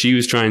 but she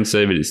was trying to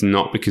say that it's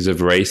not because of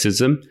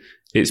racism,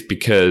 it's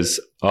because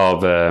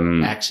of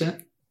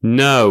accent.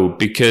 No,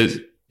 because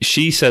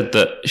she said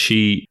that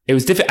it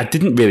was different. I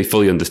didn't really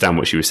fully understand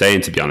what she was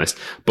saying, to be honest,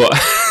 but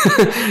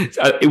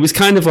it was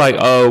kind of like,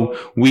 oh,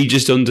 we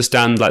just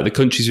understand like the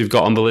countries we've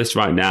got on the list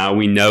right now.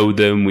 We know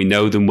them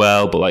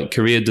well, but like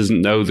Korea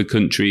doesn't know the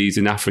countries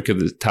in Africa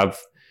that have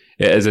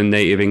it as a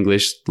native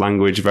English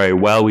language very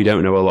well. We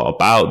don't know a lot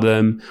about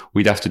them.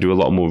 We'd have to do a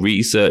lot more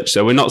research.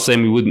 So we're not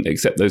saying we wouldn't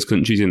accept those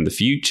countries in the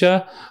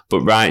future, but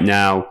right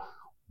now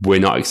we're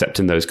not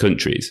accepting those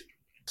countries.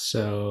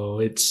 So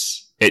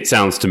it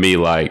sounds to me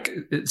like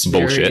it's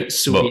bullshit. Very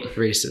sweet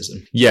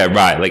racism. Yeah,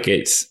 right. Like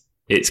it's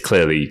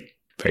clearly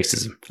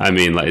racism. I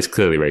mean, like it's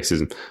clearly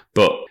racism.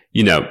 But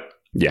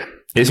yeah,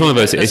 it's one of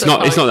those. It's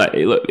not that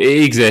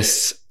it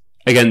exists.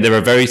 Again, there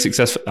are very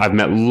successful. I've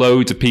met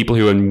loads of people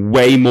who earn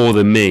way more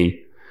than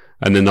me,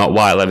 and they're not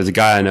white. Like there's a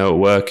guy I know at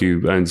work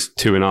who earns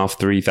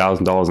 $2,500,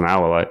 $3,000 an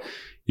hour. Like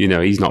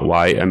he's not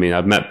white. I mean,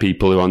 I've met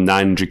people who are on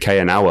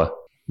 $900K an hour.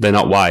 They're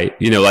not white.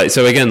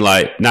 So again,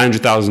 like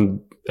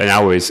 900,000 an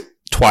hour is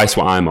twice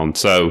what I'm on.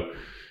 So,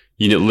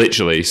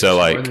 literally. So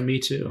like, more than me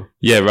too.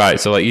 Yeah, right.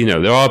 So like,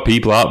 there are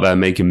people out there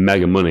making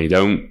mega money.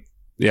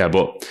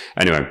 But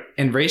anyway.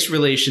 And race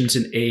relations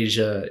in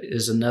Asia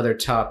is another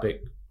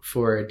topic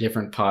for a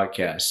different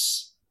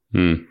podcast.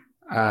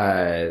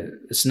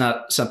 It's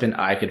not something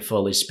I could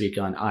fully speak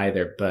on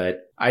either,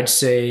 but I'd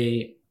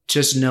say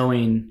just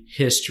knowing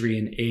history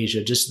in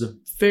Asia, just the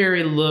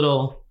very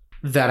little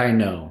that I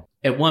know,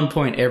 at one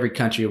point, every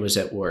country was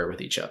at war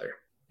with each other.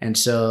 And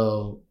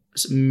so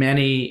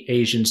many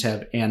Asians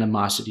have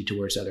animosity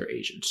towards other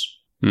Asians.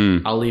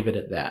 I'll leave it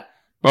at that.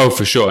 Oh,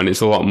 for sure. And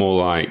it's a lot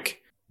more like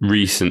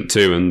recent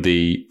too. And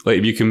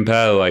if you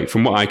compare, like,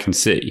 from what I can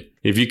see,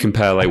 if you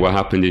compare like what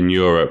happened in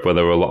Europe, where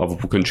there were a lot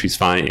of countries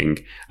fighting,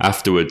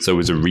 afterwards there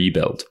was a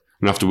rebuild.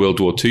 And after World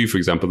War II, for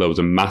example, there was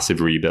a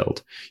massive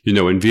rebuild.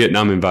 When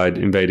Vietnam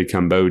invaded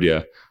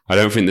Cambodia, I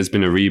don't think there's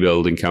been a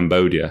rebuild in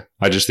Cambodia.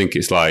 I just think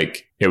it's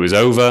like it was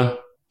over,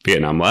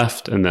 Vietnam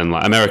left, and then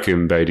like America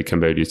invaded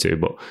Cambodia too.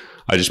 But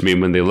I just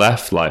mean when they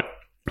left, like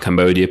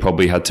Cambodia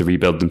probably had to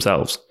rebuild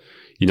themselves.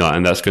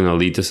 And that's going to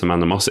lead to some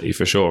animosity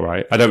for sure,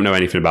 right? I don't know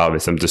anything about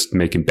this. I'm just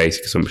making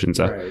basic assumptions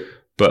there. Right.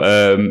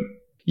 But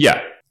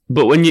yeah.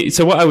 But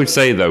so what I would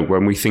say though,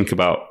 when we think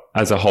about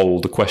as a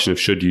whole the question of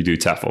should you do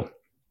TEFL,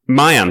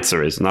 my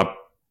answer is, and I'd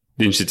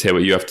be interested to hear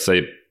what you have to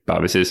say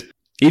about this, is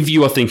if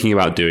you are thinking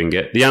about doing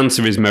it, the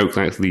answer is most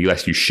likely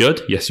yes, you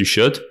should. Yes, you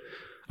should.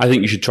 I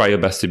think you should try your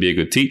best to be a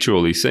good teacher,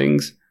 all these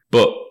things.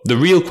 But the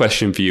real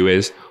question for you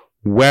is,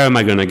 where am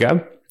I going to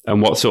go?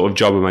 And what sort of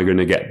job am I going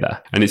to get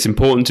there? And it's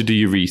important to do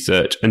your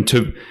research and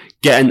to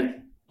get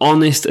an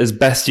honest, as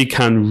best you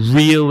can,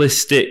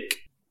 realistic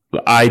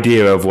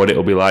idea of what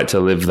it'll be like to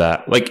live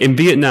there. Like in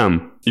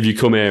Vietnam, if you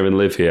come here and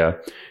live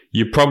here,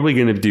 you're probably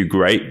going to do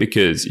great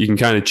because you can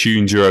kind of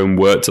choose your own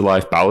work to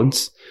life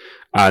balance.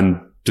 And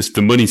just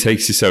the money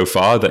takes you so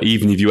far that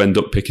even if you end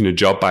up picking a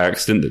job by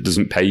accident that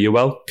doesn't pay you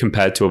well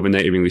compared to other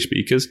native English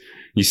speakers,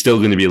 you're still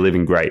going to be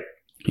living great,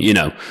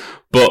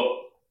 But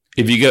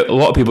if a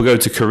lot of people go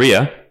to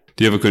Korea,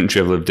 the other country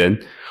I've lived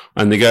in,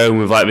 and they go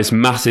with like this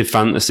massive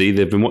fantasy.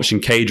 They've been watching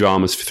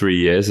K-dramas for 3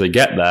 years. They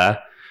get there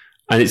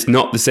and it's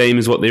not the same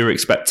as what they were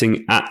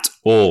expecting at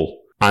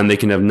all. And they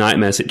can have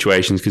nightmare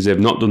situations because they've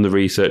not done the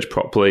research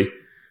properly.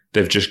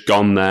 They've just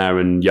gone there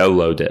and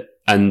YOLO'd it.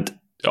 And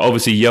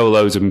obviously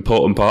YOLO is an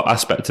important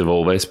aspect of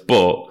all this,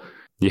 but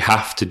you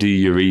have to do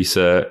your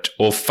research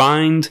or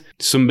find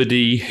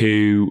somebody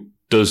who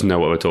does know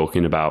what we're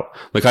talking about.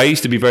 Like I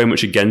used to be very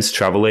much against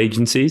travel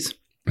agencies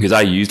because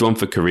I used one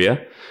for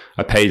Korea.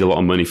 I paid a lot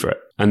of money for it.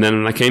 And then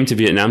when I came to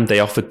Vietnam, they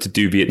offered to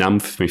do Vietnam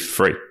for me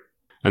for free.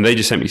 And they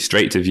just sent me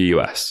straight to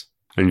VUS.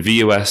 And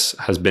VUS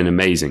has been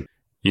amazing.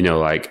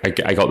 Like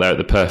I got there at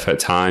the perfect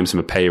time. So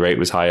my pay rate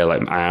was higher.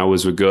 Like my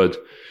hours were good.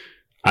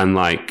 And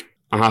like,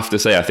 I have to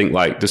say, I think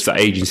like just that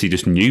agency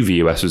just knew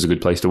VUS was a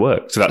good place to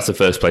work. So that's the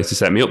first place to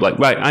set me up. Like,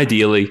 right,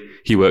 ideally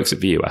he works at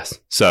VUS.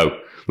 So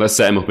let's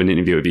set him up and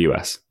interview at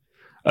VUS.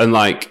 And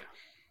like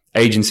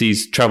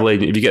agencies, travel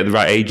agent, if you get the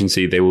right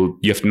agency,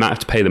 you might have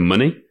to pay them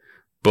money.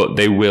 But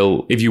they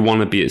will, if you want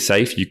to be it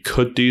safe, you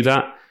could do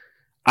that.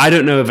 I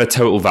don't know of a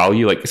total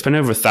value. Like, spend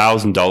over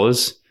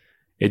 $1,000.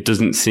 It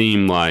doesn't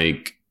seem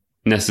like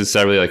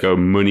necessarily like a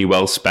money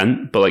well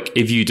spent. But like,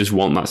 if you just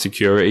want that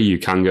security, you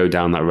can go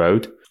down that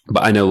road.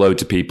 But I know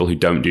loads of people who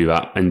don't do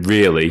that. And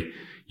really,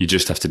 you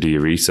just have to do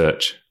your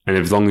research. And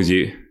as long as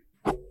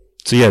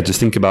so yeah, just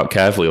think about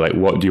carefully, like,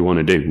 what do you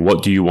want to do?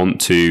 What do you want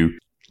to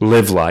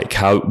live like?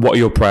 What are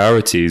your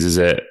priorities? Is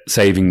it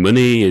saving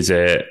money? Is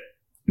it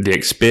the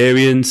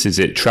experience? Is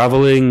it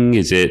traveling?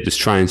 Is it just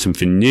trying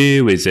something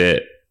new? Is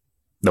it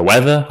the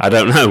weather? I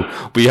don't know.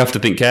 But you have to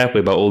think carefully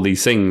about all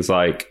these things,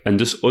 like, and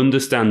just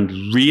understand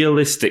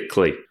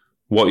realistically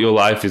what your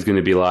life is going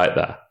to be like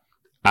there.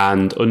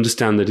 and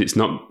understand that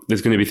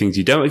there's going to be things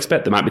you don't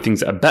expect. There might be things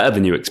that are better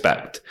than you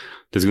expect.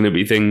 There's going to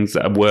be things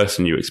that are worse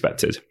than you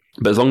expected.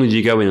 But as long as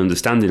you go in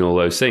understanding all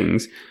those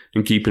things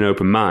and keep an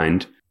open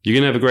mind, you're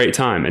going to have a great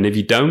time. And if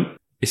you don't,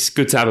 it's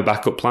good to have a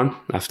backup plan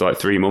after like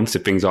 3 months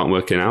if things aren't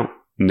working out.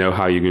 Know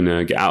how you're going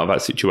to get out of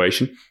that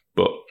situation.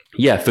 But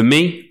yeah, for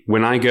me,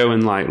 when I go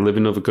and like live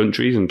in other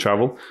countries and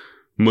travel,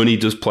 money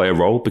does play a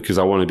role because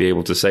I want to be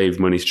able to save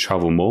money to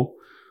travel more.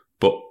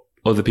 But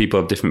other people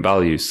have different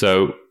values.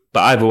 So,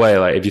 but either way,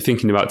 like if you're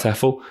thinking about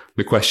TEFL,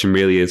 the question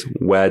really is,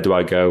 where do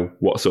I go?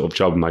 What sort of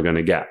job am I going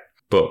to get?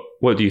 But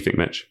what do you think,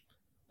 Mitch?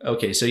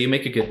 Okay, so you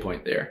make a good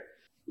point there.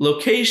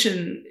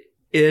 Location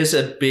is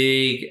a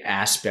big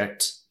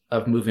aspect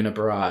of moving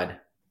abroad,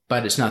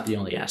 but it's not the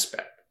only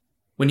aspect.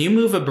 When you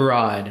move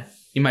abroad,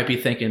 you might be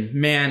thinking,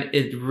 man,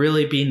 it'd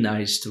really be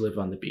nice to live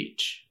on the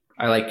beach.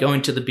 I like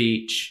going to the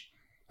beach.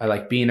 I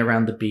like being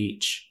around the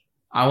beach.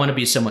 I want to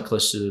be somewhat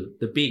close to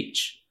the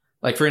beach.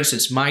 Like, for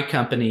instance, my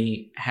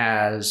company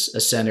has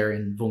a center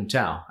in Vung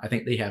Tau. I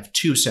think they have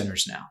 2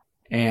 centers now.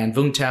 And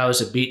Vung Tau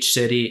is a beach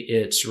city.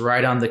 It's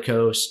right on the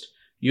coast.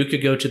 You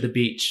could go to the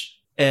beach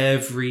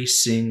every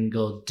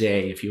single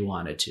day if you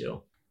wanted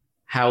to.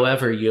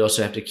 However, you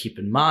also have to keep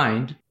in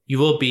mind, you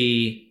will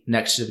be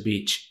next to the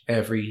beach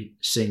every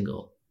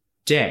single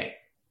day.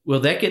 Will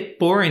that get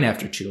boring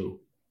after two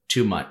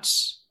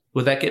months?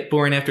 Will that get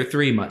boring after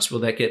 3 months? Will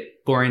that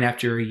get boring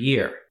after a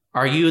year?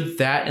 Are you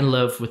that in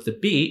love with the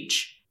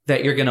beach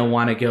that you're going to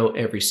want to go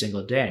every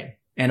single day?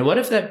 And what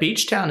if that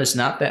beach town is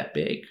not that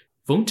big?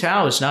 Vung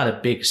Tau is not a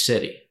big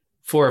city.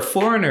 For a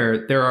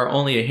foreigner, there are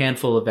only a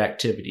handful of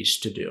activities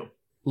to do.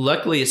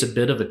 Luckily, it's a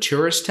bit of a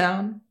tourist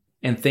town,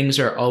 and things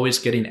are always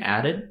getting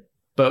added.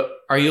 But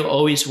are you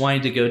always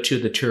wanting to go to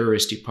the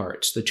touristy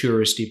parts, the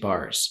touristy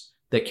bars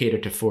that cater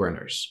to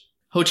foreigners?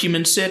 Ho Chi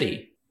Minh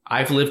City.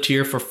 I've lived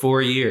here for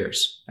 4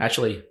 years.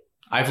 Actually,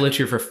 I've lived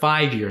here for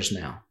 5 years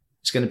now.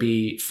 It's going to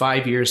be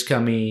 5 years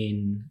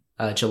coming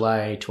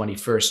July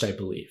 21st, I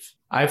believe.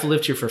 I've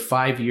lived here for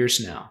 5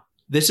 years now.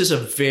 This is a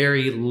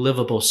very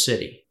livable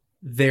city.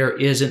 There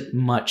isn't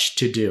much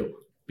to do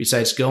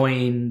besides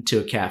going to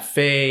a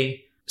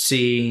cafe,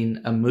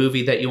 seeing a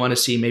movie that you want to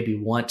see maybe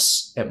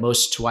once, at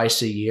most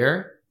twice a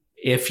year.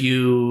 If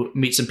you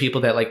meet some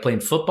people that like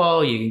playing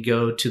football, you can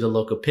go to the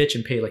local pitch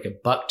and pay like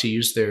 $1 to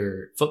use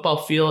their football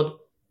field.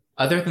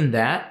 Other than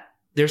that,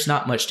 there's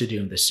not much to do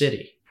in the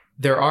city.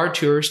 There are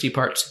touristy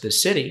parts of the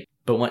city,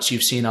 but once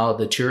you've seen all of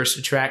the tourist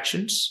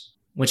attractions,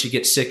 once you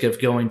get sick of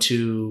going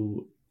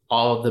to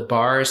all of the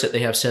bars that they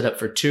have set up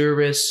for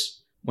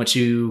tourists, once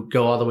you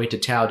go all the way to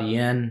Tao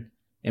Dien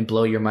and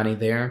blow your money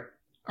there,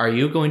 are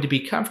you going to be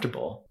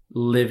comfortable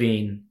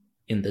living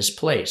in this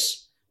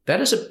place?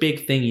 That is a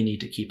big thing you need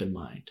to keep in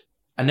mind.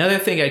 Another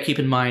thing I keep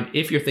in mind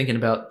if you're thinking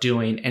about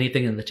doing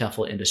anything in the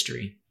TEFL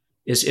industry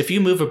is if you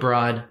move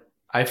abroad,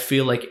 I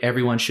feel like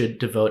everyone should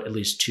devote at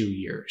least 2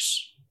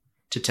 years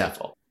to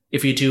TEFL.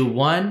 If you do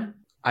 1,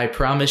 I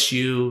promise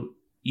you,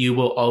 you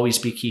will always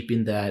be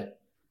keeping that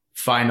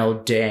final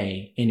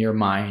day in your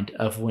mind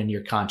of when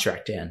your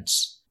contract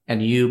ends.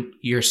 And you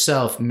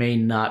yourself may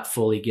not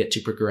fully get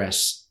to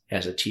progress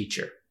as a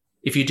teacher.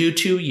 If you do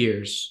 2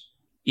 years,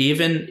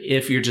 even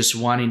if you're just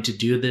wanting to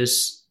do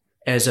this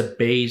as a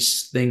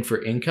base thing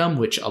for income,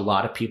 which a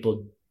lot of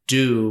people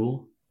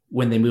do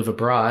when they move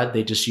abroad,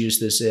 they just use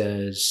this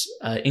as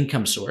an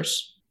income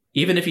source.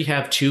 Even if you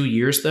have 2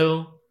 years,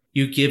 though,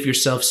 you give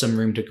yourself some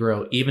room to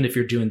grow, even if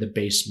you're doing the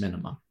base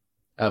minimum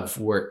of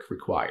work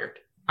required.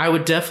 I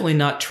would definitely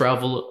not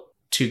travel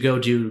to go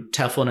do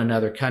TEFL in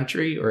another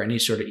country or any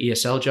sort of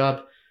ESL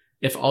job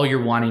if all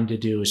you're wanting to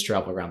do is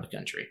travel around the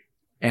country.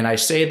 And I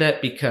say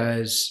that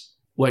because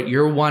what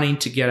you're wanting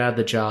to get out of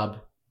the job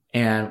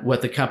and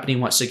what the company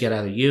wants to get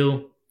out of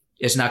you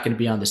is not going to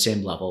be on the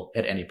same level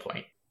at any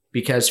point.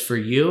 Because for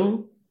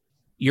you,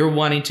 you're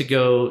wanting to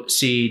go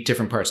see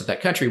different parts of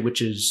that country,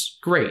 which is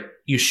great.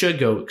 You should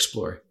go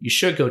explore. You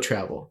should go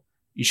travel.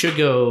 You should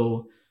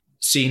go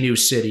see new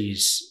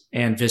cities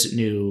and visit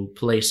new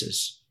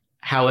places.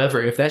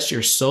 However, if that's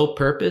your sole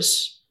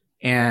purpose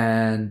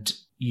and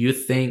you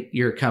think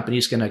your company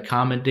is going to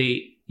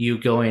accommodate you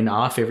going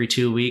off every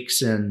 2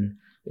 weeks and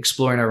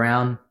exploring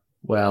around,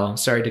 well,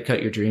 sorry to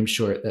cut your dreams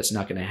short. That's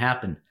not going to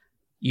happen.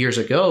 Years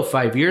ago,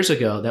 5 years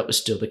ago, that was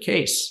still the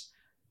case.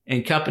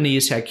 And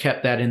companies had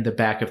kept that in the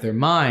back of their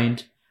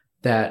mind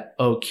that,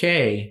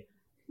 okay,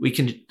 we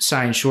can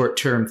sign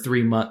short-term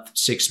 3-month,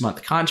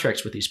 6-month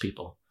contracts with these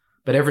people.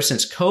 But ever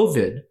since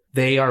COVID,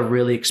 they are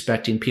really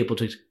expecting people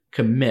to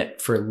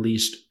commit for at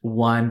least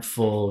 1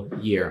 full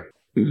year.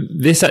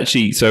 This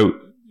actually, so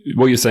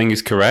what you're saying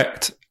is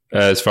correct.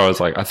 As far as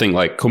like, I think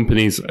like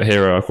companies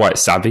here are quite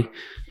savvy.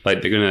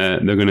 Like they're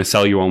gonna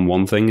sell you on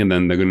one thing and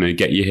then they're gonna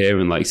get you here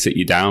and like sit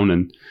you down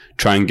and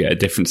try and get a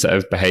different set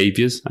of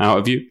behaviors out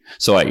of you.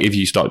 So like if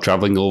you start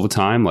traveling all the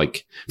time,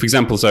 like for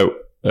example, so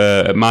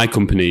at my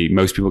company,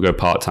 most people go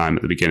part-time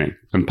at the beginning,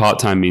 and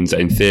part-time means that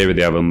in theory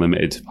they have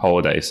unlimited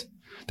holidays.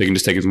 They can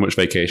just take as much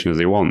vacation as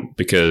they want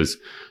because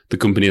the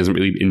company hasn't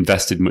really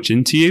invested much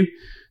into you.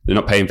 They're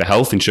not paying for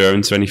health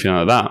insurance or anything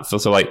like that.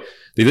 So like,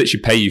 they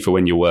literally pay you for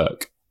when you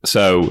work.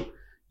 So,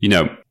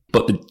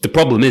 but the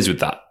problem is with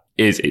that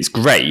is it's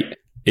great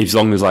as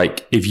long as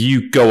like, if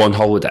you go on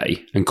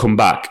holiday and come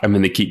back and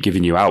then they keep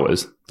giving you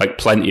hours, like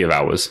plenty of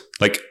hours,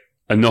 like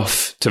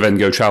enough to then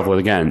go travel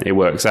again, it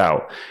works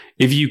out.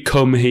 If you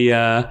come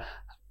here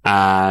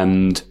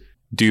and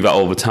do that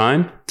all the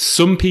time,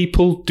 some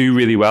people do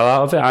really well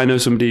out of it. I know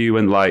somebody who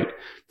went like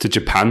to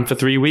Japan for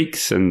 3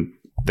 weeks and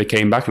they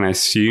came back and I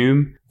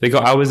assume they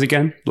got hours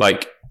again.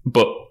 Like,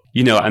 but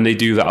and they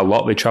do that a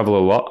lot. They travel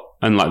a lot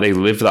and like they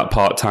live that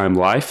part-time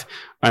life.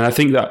 And I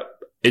think that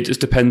it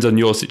just depends on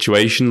your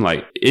situation.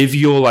 Like if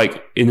you're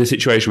like in a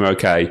situation where,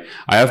 okay,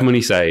 I have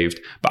money saved,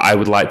 but I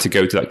would like to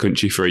go to that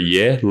country for a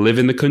year, live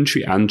in the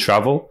country and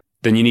travel,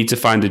 then you need to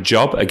find a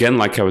job. Again,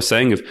 like I was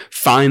saying,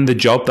 find the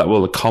job that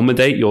will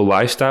accommodate your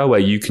lifestyle where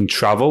you can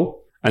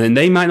travel. And then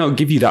they might not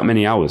give you that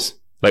many hours,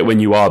 like when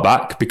you are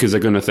back, because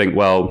they're going to think,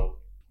 well,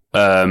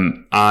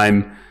 I'm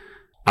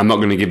not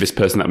going to give this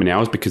person that many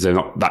hours because they're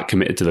not that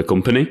committed to the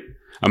company.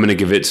 I'm going to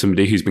give it to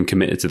somebody who's been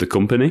committed to the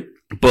company.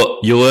 But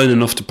you'll earn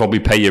enough to probably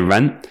pay your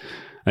rent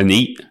and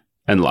eat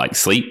and like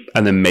sleep.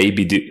 And then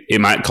maybe it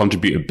might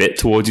contribute a bit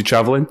towards you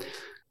traveling.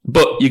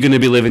 But you're going to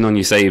be living on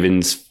your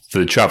savings for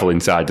the traveling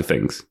side of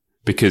things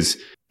because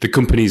the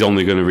company's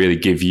only going to really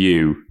give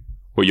you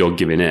what you're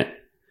giving it.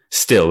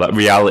 Still, that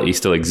reality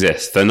still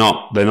exists. They're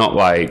not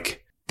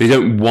like, they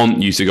don't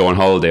want you to go on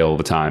holiday all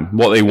the time.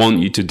 What they want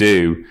you to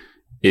do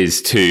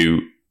is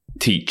to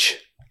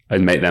teach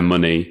and make them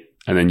money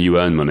and then you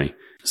earn money.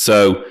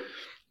 So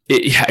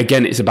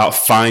again, it's about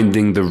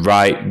finding the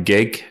right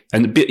gig.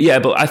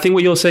 But I think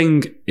what you're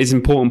saying is an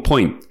important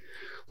point.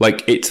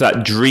 Like it's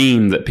that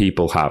dream that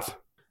people have.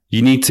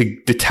 You need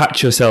to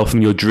detach yourself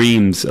from your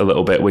dreams a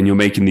little bit when you're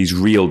making these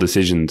real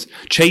decisions.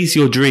 Chase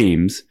your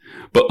dreams,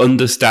 but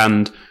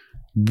understand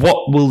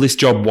what will this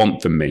job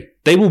want from me?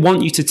 They will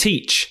want you to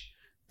teach.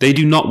 They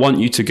do not want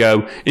you to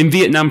go. In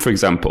Vietnam, for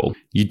example,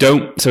 you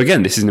don't. So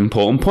again, this is an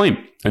important point.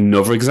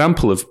 Another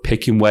example of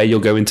picking where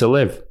you're going to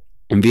live.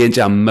 In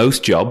Vietnam,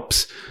 most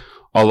jobs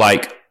are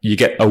like you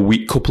get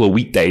couple of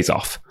weekdays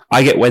off.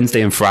 I get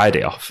Wednesday and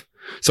Friday off.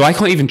 So I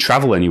can't even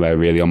travel anywhere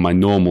really on my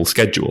normal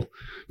schedule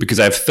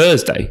because I have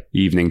Thursday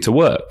evening to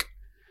work.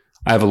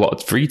 I have a lot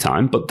of free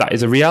time, but that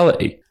is a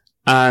reality.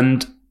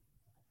 And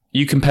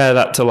you compare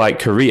that to like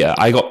Korea.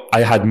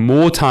 I had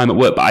more time at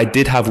work, but I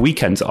did have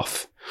weekends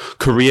off.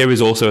 Korea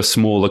is also a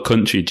smaller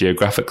country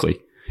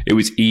geographically. It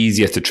was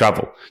easier to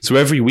travel. So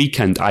every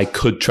weekend I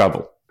could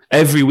travel.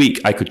 Every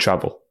week I could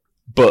travel.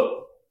 But,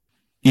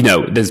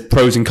 there's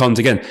pros and cons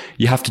again.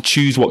 You have to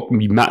choose what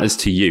matters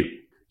to you.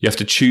 You have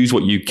to choose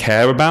what you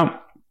care about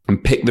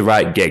and pick the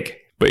right gig.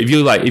 But if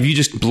you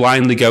just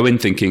blindly go in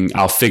thinking,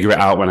 I'll figure it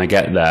out when I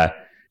get there,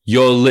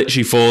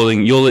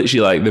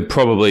 they're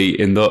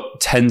probably in the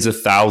tens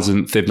of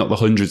thousands, if not the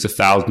hundreds of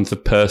thousands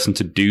of person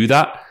to do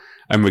that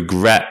and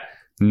regret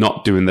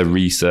not doing the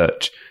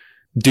research.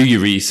 Do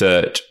your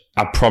research.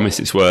 I promise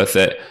it's worth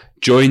it.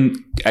 Join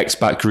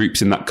expat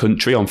groups in that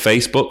country on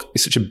Facebook.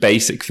 It's such a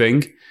basic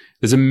thing.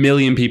 There's a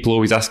million people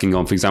always asking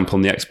for example,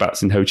 on the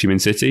expats in Ho Chi Minh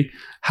City,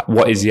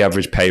 what is the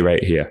average pay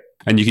rate here?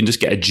 And you can just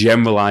get a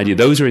general idea.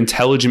 Those are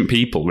intelligent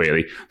people,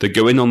 really. They're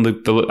going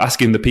on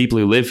asking the people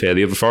who live here,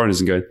 the other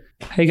foreigners, and going,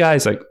 hey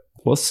guys, like,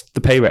 what's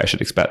the pay rate I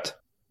should expect?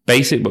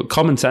 Basic, but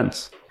common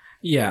sense.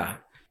 Yeah.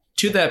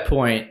 To that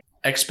point,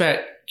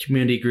 expat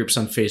community groups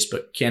on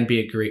Facebook can be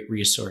a great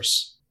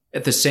resource.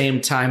 At the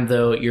same time,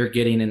 though, you're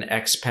getting an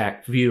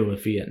expat view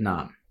of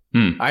Vietnam.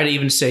 I'd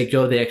even say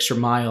go the extra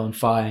mile and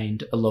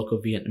find a local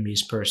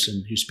Vietnamese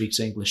person who speaks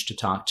English to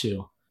talk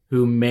to,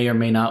 who may or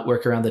may not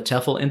work around the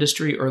TEFL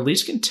industry, or at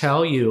least can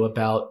tell you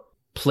about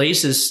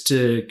places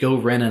to go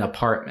rent an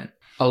apartment.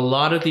 A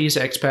lot of these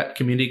expat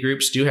community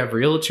groups do have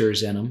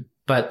realtors in them,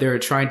 but they're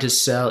trying to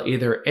sell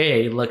either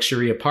A,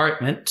 luxury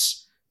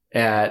apartments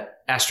at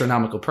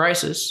astronomical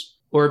prices,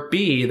 or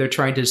B, they're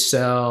trying to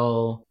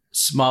sell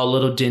small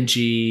little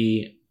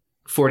dingy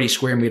 40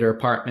 square meter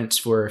apartments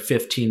for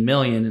 $15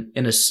 million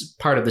in a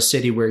part of the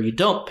city where you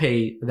don't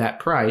pay that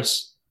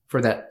price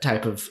for that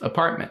type of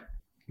apartment.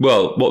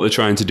 Well, what they're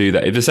trying to do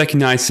that, if the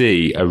second I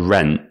see a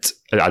rent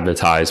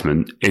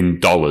advertisement in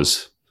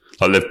dollars,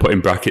 like they've put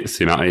in brackets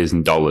the amount it is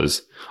in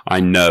dollars, I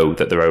know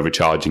that they're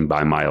overcharging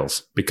by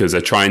miles because they're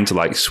trying to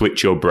like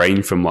switch your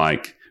brain from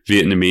like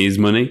Vietnamese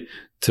money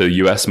to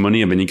US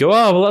money. And then you go,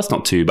 oh, well, that's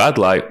not too bad.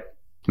 Like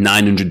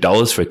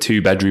 $900 for a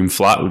 2-bedroom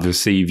flat with a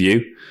sea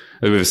view.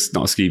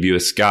 Not a ski view,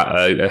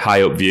 a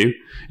high up view.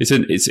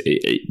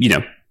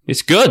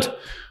 It's good.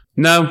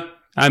 No,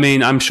 I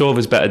mean, I'm sure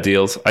there's better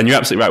deals. And you're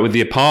absolutely right with the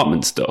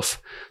apartment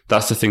stuff.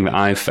 That's the thing that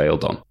I've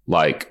failed on.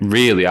 Like,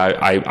 really,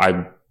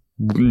 I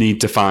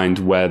need to find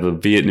where the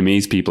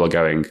Vietnamese people are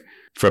going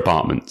for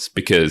apartments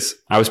because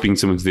I was speaking to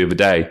someone the other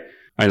day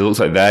and it looks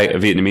like they're a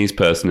Vietnamese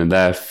person and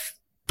they're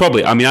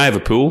probably, I mean, I have a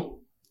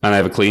pool and I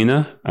have a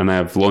cleaner and I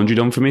have laundry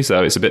done for me.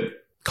 So it's a bit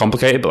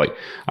complicated, but like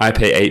I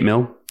pay $8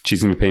 million.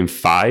 She's going to be paying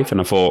 $5.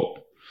 And I thought,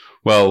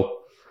 well,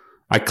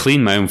 I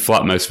clean my own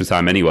flat most of the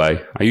time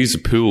anyway. I use the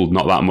pool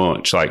not that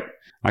much. Like,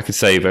 I could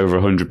save over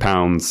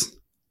 £100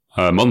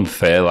 a month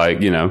here,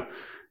 like, you know,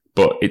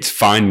 but it's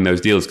finding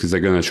those deals because they're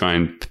going to try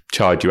and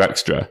charge you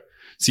extra.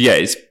 So yeah,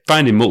 it's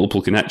finding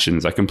multiple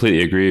connections. I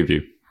completely agree with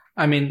you.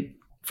 I mean,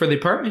 for the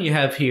apartment you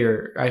have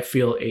here, I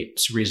feel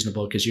it's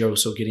reasonable because you're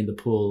also getting the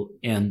pool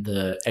and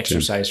the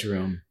exercise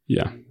room.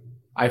 Yeah.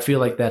 I feel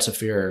like that's a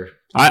fair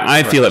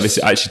I price. feel like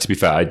this, actually, to be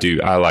fair,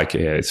 I like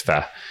it here. It's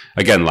fair.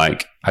 Again,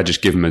 like, I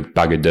just give them a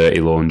bag of dirty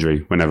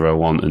laundry whenever I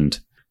want, and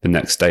the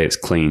next day it's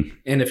clean.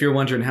 And if you're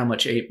wondering how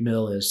much 8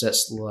 mil is,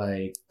 that's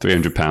like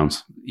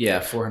 £300. Yeah,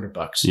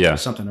 $400. Yeah.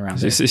 Something around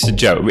there. It's a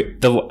joke.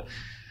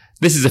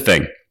 This is the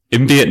thing.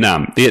 In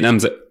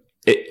Vietnam's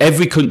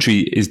every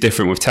country is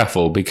different with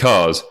TEFL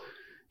because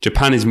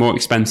Japan is more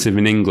expensive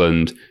in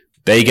England.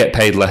 They get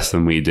paid less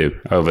than we do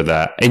over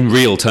there in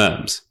real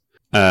terms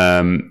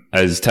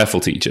as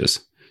TEFL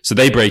teachers. So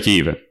they break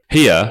even.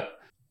 Here,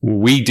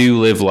 we do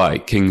live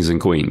like kings and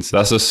queens.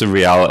 That's just a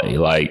reality.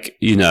 Like,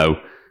 you know,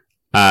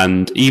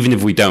 and even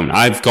if we don't,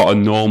 I've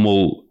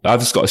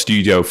just got a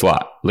studio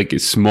flat. Like,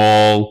 it's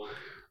small.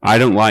 I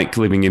don't want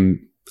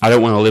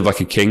to live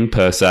like a king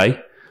per se.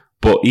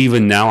 But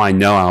even now, I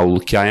know how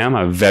lucky I am.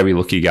 I'm a very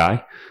lucky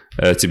guy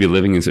to be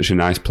living in such a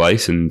nice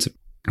place and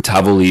to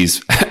have all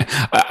these.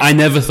 I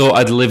never thought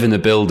I'd live in a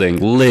building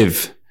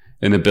with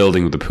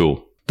a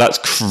pool. That's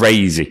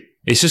crazy.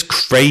 It's just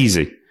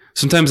crazy.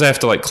 Sometimes I have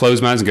to like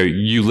close my eyes and go,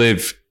 you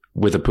live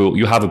with a pool.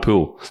 You have a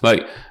pool.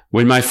 Like,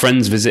 when my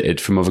friends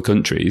visited from other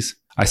countries,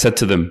 I said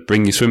to them,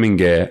 bring your swimming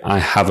gear. I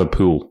have a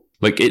pool.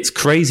 Like, it's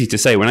crazy to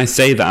say. When I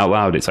say that out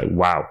loud, it's like,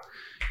 wow,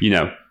 you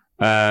know.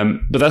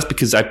 But that's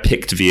because I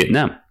picked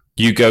Vietnam.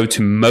 You go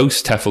to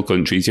most TEFL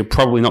countries, you're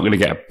probably not going to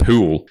get a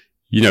pool.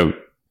 You know,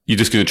 you're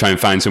just going to try and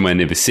find somewhere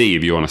near the sea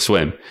if you want to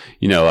swim.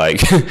 You know,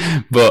 like,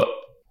 but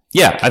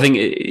yeah, I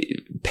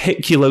think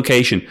pick your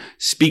location.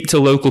 Speak to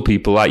local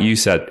people, like you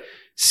said.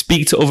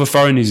 Speak to other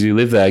foreigners who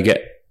live there.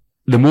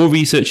 The more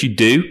research you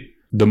do,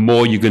 the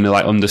more you're going to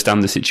like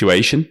understand the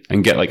situation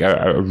and get like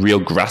a real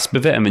grasp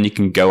of it, and then you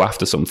can go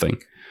after something.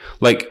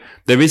 Like,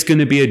 there is going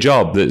to be a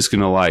job that's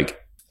going to like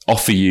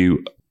offer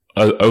you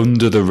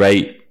under the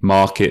rate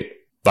market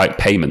like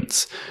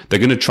payments. They're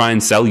going to try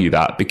and sell you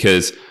that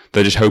because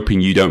they're just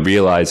hoping you don't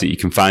realize that you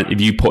can find, if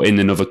you put in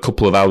another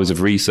couple of hours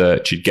of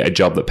research, you'd get a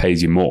job that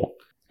pays you more.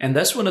 And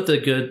that's one of the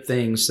good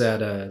things that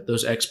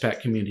those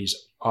expat communities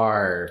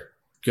are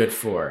good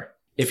for.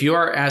 If you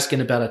are asking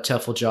about a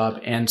TEFL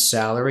job and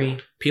salary,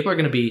 people are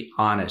going to be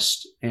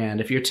honest. And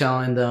if you're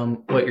telling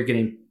them what you're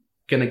going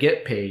to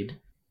get paid,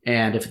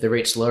 and if the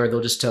rate's lower,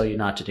 they'll just tell you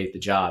not to take the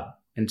job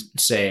and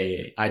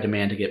say, I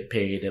demand to get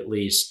paid at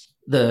least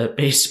the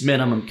base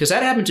minimum. Because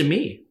that happened to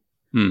me.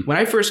 When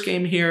I first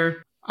came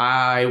here,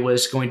 I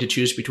was going to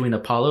choose between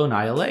Apollo and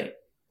ILA.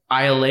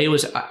 ILA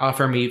was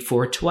offering me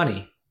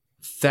 $420.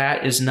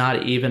 That is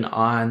not even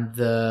on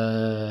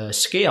the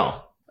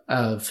scale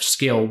of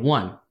scale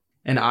 1.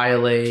 And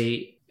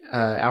ILA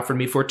offered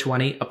me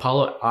 $420.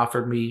 Apollo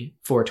offered me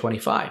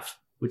 $425,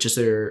 which is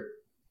their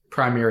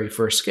primary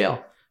first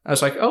scale. I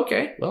was like,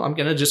 okay, well, I'm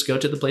going to just go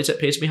to the place that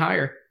pays me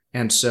higher.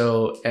 And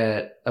so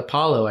at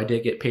Apollo, I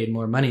did get paid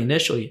more money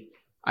initially.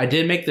 I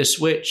did make the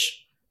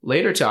switch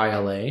later to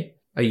ILA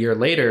a year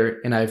later,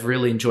 and I've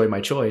really enjoyed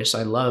my choice.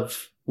 I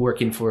love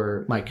working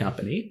for my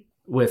company.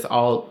 With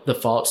all the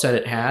faults that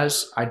it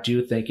has, I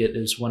do think it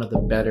is one of the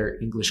better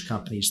English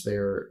companies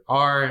there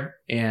are,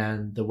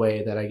 and the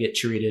way that I get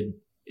treated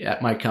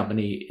at my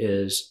company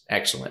is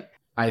excellent.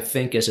 I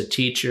think as a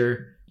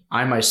teacher,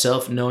 I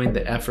myself, knowing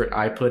the effort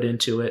I put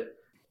into it,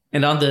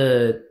 and on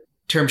the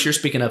terms you're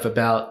speaking of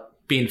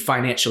about being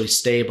financially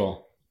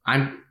stable,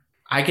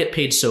 I get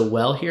paid so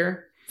well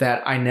here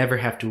that I never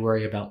have to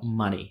worry about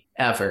money,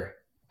 ever.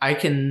 I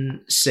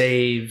can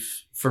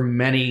save for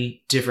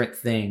many different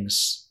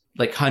things,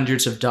 like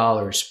hundreds of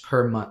dollars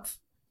per month.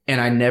 And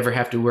I never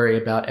have to worry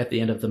about at the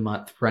end of the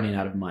month running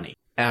out of money,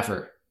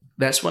 ever.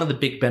 That's one of the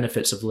big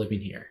benefits of living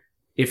here.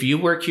 If you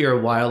work here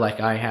a while like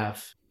I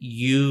have,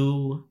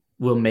 you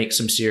will make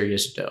some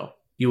serious dough.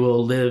 You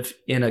will live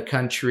in a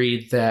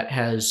country that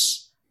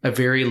has a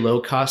very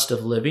low cost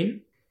of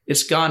living.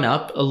 It's gone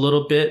up a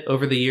little bit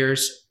over the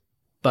years,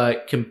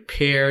 but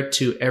compared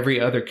to every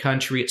other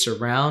country it's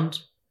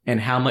around and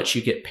how much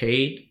you get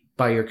paid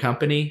by your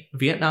company,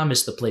 Vietnam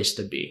is the place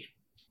to be.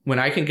 When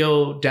I can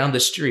go down the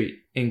street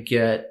and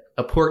get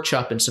a pork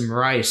chop and some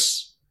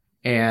rice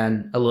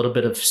and a little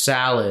bit of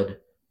salad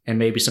and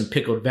maybe some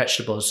pickled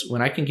vegetables,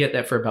 when I can get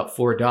that for about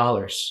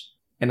 $4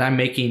 and I'm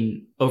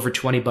making over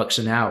 $20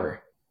 an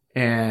hour,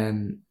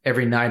 and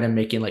every night I'm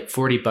making like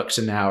 $40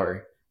 an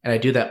hour, and I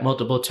do that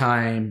multiple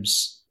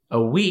times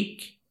a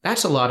week,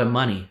 that's a lot of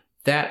money.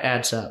 That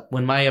adds up.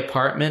 When my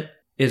apartment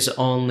is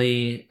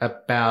only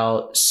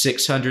about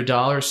 $600,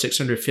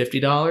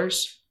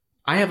 $650,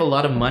 I have a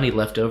lot of money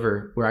left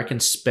over where I can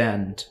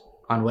spend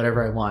on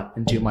whatever I want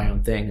and do my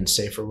own thing and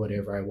save for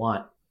whatever I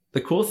want.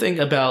 The cool thing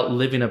about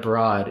living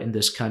abroad in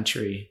this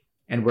country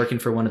and working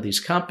for one of these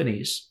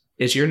companies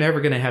is you're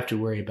never going to have to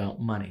worry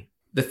about money.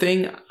 The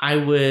thing I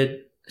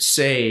would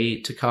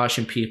say to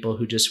caution people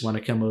who just want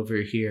to come over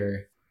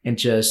here and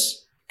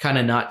just kind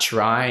of not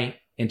try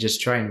and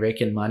just try and rake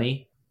in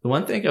money, the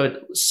one thing I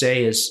would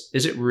say is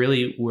it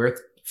really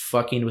worth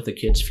fucking with a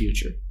kid's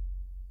future?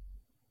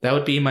 That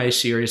would be my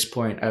serious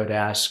point I would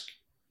ask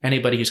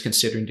anybody who's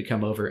considering to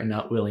come over and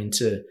not willing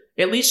to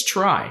at least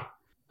try.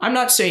 I'm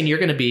not saying you're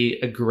going to be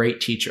a great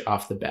teacher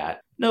off the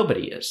bat.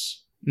 Nobody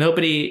is.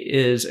 Nobody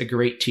is a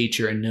great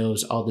teacher and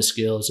knows all the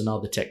skills and all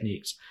the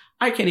techniques.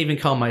 I can't even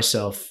call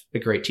myself a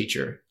great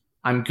teacher.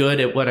 I'm good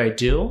at what I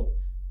do,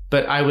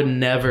 but I would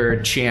never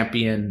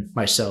champion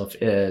myself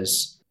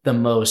as the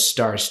most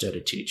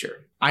star-studded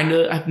teacher.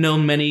 I've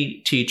known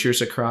many teachers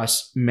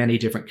across many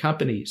different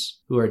companies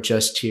who are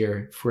just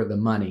here for the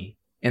money,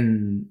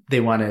 and they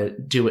want to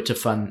do it to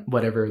fund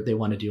whatever they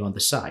want to do on the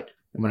side.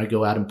 They want to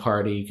go out and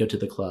party, go to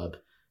the club.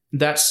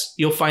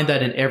 You'll find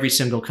that in every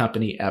single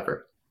company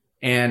ever.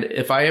 And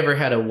if I ever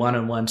had a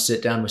one-on-one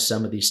sit down with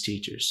some of these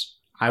teachers,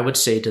 I would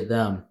say to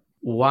them,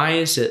 why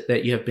is it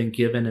that you have been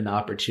given an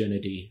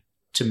opportunity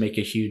to make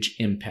a huge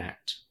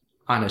impact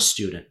on a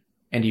student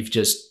and you've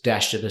just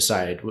dashed it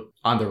aside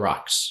on the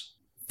rocks?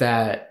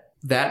 That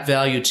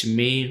value to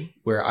me,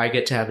 where I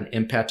get to have an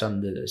impact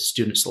on the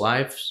students'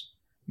 lives,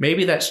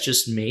 maybe that's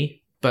just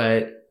me,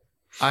 but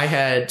I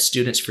had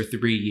students for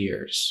 3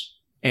 years.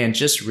 And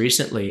just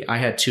recently, I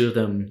had 2 of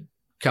them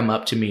come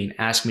up to me and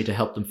ask me to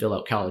help them fill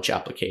out college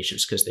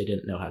applications because they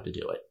didn't know how to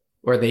do it.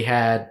 Or they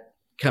had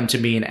come to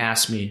me and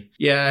ask me,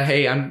 yeah,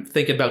 hey, I'm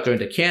thinking about going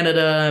to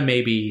Canada,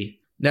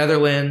 maybe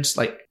Netherlands.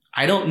 Like,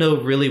 I don't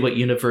know really what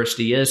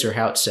university is or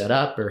how it's set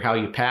up or how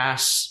you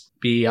pass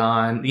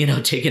beyond,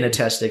 taking a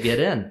test to get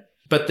in.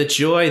 But the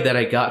joy that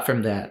I got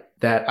from that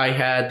I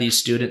had these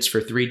students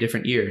for 3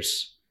 different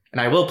years.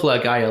 And I will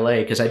plug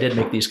ILA because I did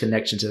make these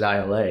connections at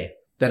ILA.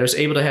 That I was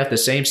able to have the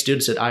same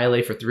students at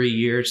ILA for 3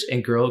 years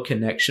and grow a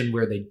connection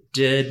where they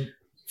did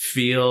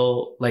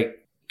feel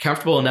like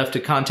comfortable enough to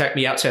contact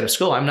me outside of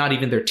school. I'm not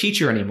even their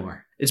teacher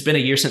anymore. It's been a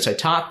year since I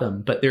taught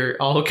them, but they're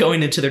all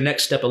going into their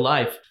next step of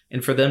life.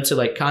 And for them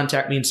to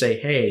contact me and say,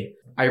 hey,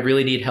 I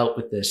really need help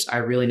with this. I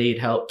really need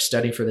help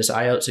studying for this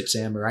IELTS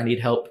exam, or I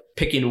need help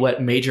picking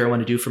what major I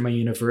want to do for my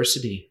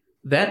university.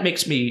 That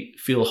makes me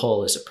feel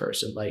whole as a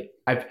person. Like,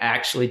 I've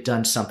actually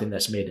done something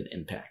that's made an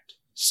impact.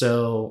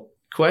 So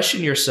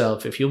question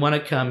yourself, if you want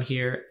to come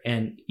here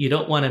and you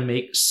don't want to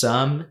make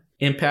some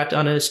impact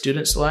on a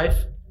student's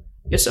life,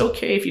 it's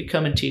okay if you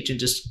come and teach and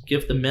just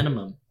give the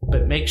minimum.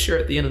 But make sure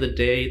at the end of the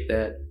day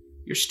that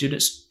your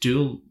students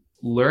do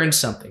learn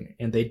something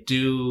and they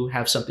do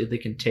have something they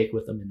can take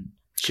with them and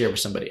share with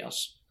somebody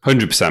else.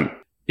 100%.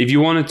 If you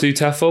want to do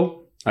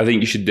TEFL, I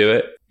think you should do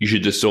it. You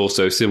should just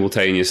also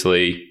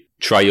simultaneously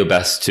try your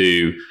best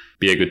to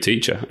be a good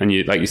teacher. And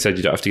like you said,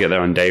 you don't have to get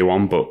there on day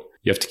one, but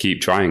you have to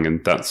keep trying.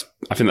 And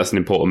I think that's an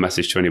important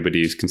message to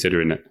anybody who's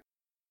considering it.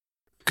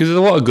 Because there's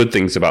a lot of good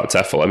things about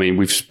TEFL. I mean,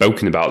 we've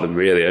spoken about them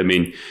really. I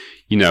mean,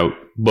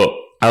 but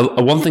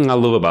one thing I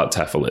love about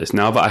TEFL is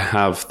now that I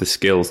have the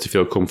skills to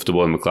feel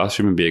comfortable in the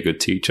classroom and be a good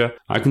teacher,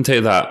 I can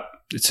take that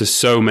to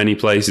so many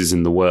places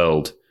in the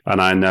world. And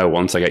I know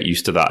once I get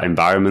used to that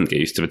environment, get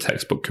used to the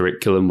textbook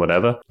curriculum,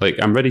 whatever,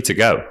 I'm ready to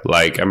go.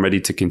 I'm ready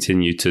to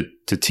continue to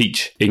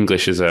teach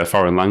English as a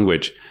foreign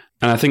language.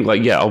 And I think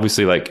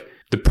obviously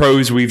the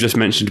pros we've just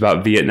mentioned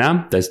about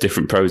Vietnam, there's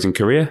different pros in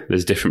Korea,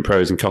 there's different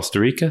pros in Costa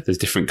Rica, there's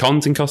different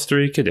cons in Costa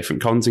Rica,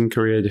 different cons in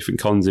Korea, different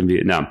cons in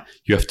Vietnam.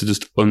 You have to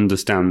just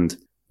understand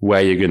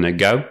where you're going to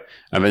go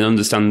and then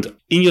understand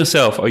in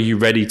yourself, are you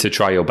ready to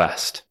try your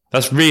best?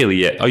 That's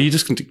really it. Are you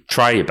just going to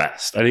try your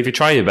best? And if you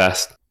try your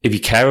best, if you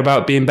care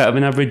about being better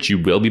than average, you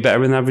will be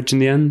better than average in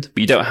the end.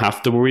 But you don't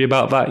have to worry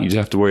about that. You just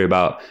have to worry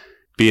about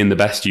being the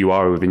best you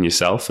are within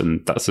yourself.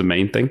 And that's the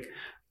main thing.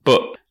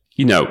 But,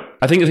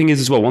 I think the thing is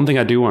as well, one thing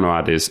I do want to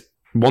add is,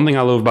 one thing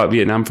I love about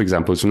Vietnam, for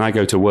example, is when I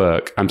go to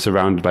work, I'm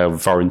surrounded by other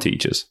foreign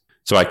teachers.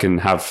 So I can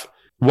have,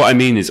 what I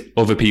mean is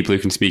other people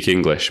who can speak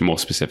English more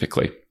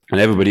specifically. And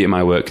everybody at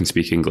my work can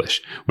speak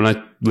English. When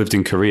I lived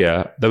in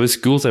Korea, there were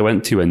schools I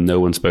went to and no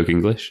one spoke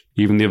English,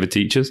 even the other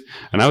teachers.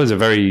 And I was a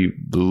very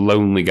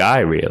lonely guy,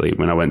 really,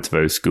 when I went to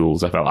those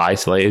schools. I felt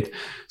isolated.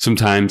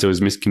 Sometimes there was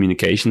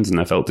miscommunications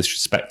and I felt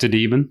disrespected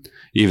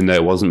even though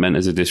it wasn't meant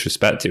as a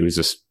disrespect. It was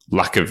just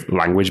lack of a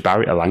language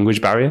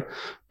barrier.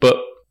 But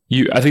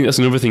I think that's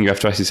another thing you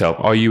have to ask yourself.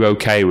 Are you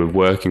okay with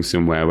working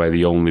somewhere where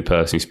the only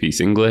person who speaks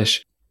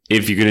English?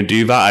 If you're going to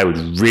do that, I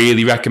would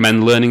really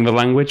recommend learning the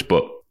language.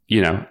 But,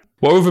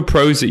 what are the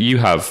pros that you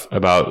have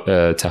about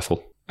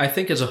TEFL? I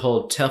think as a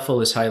whole,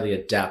 TEFL is highly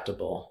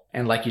adaptable.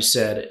 And like you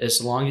said,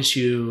 as long as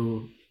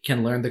you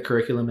can learn the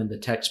curriculum in the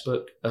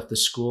textbook of the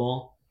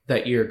school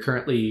that you're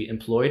currently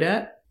employed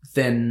at,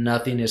 then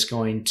nothing is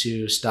going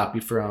to stop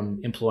you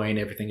from employing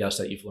everything else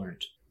that you've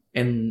learned.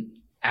 And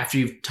after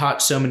you've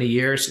taught so many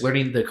years,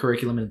 learning the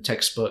curriculum in the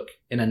textbook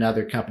in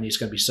another company is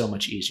going to be so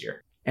much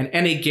easier. And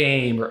any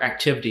game or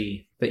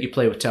activity that you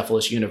play with TEFL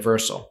is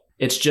universal.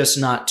 It's just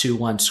not to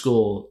one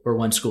school or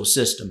one school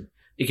system.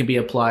 It can be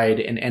applied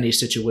in any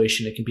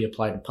situation. It can be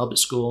applied in public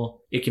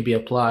school. It can be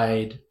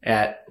applied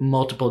at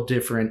multiple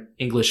different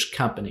English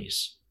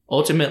companies.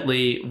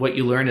 Ultimately, what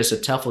you learn as a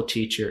TEFL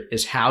teacher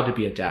is how to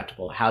be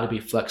adaptable, how to be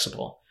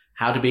flexible,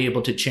 how to be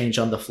able to change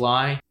on the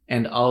fly,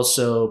 and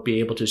also be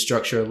able to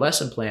structure a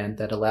lesson plan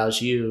that allows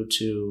you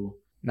to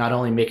not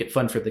only make it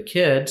fun for the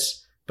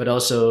kids, but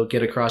also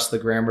get across the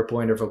grammar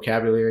point or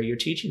vocabulary you're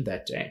teaching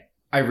that day.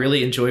 I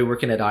really enjoy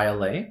working at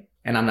ILA,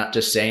 and I'm not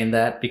just saying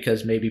that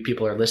because maybe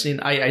people are listening.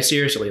 I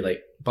seriously,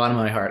 like, bottom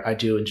of my heart, I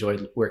do enjoy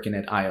working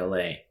at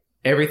ILA.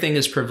 Everything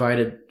is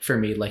provided for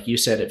me, like you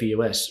said, at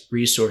VUS,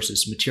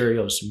 resources,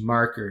 materials,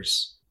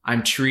 markers.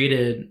 I'm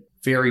treated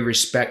very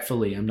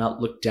respectfully. I'm not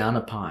looked down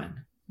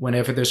upon.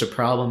 Whenever there's a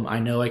problem, I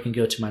know I can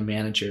go to my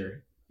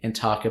manager and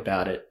talk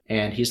about it,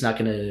 and he's not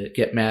going to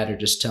get mad or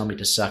just tell me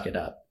to suck it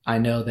up. I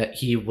know that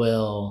he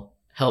will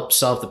help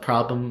solve the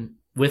problem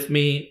with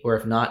me, or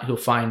if not, he'll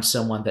find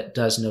someone that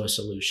does know a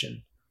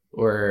solution,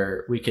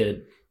 or we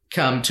could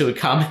come to a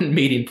common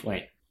meeting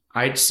point.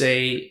 I'd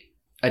say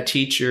a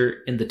teacher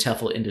in the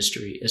TEFL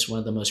industry is one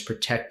of the most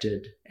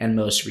protected and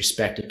most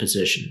respected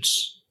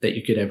positions that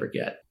you could ever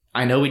get.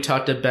 I know we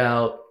talked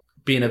about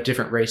being of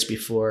different race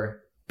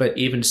before, but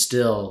even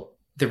still,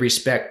 the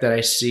respect that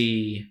I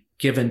see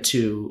given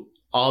to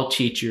all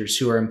teachers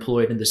who are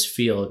employed in this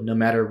field, no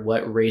matter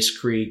what race,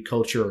 creed,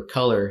 culture, or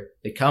color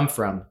they come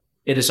from,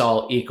 it is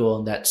all equal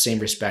in that same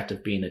respect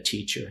of being a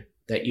teacher,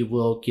 that you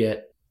will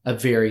get a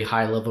very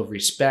high level of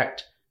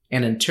respect.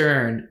 And in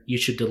turn, you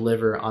should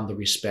deliver on the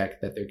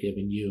respect that they're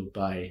giving you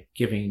by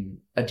giving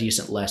a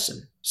decent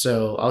lesson.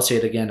 So I'll say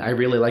it again. I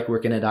really like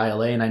working at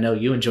ILA, and I know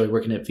you enjoy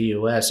working at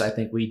VUS. I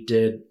think we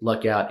did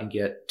luck out and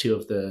get two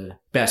of the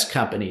best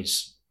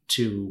companies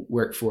to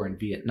work for in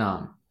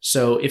Vietnam.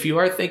 So if you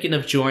are thinking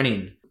of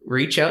joining,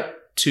 reach out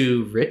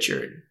to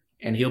Richard,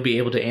 and he'll be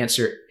able to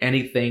answer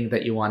anything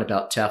that you want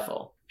about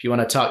TEFL. If you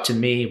want to talk to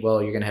me,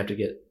 well, you're going to have to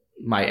get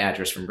my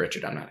address from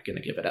Richard. I'm not going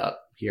to give it out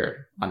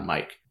here on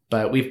mic.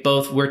 But we've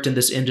both worked in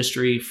this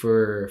industry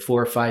for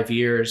 4 or 5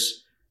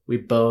 years. We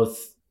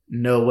both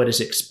know what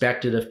is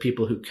expected of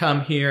people who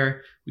come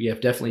here. We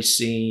have definitely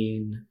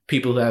seen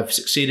people who have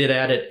succeeded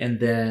at it, and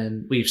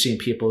then we've seen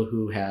people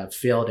who have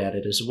failed at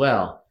it as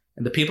well.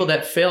 And the people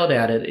that failed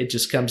at it, it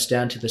just comes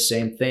down to the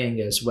same thing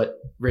as what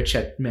Rich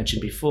had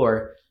mentioned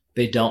before.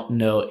 They don't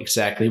know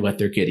exactly what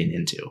they're getting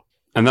into.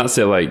 And that's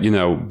it. Like,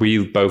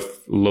 we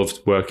both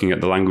loved working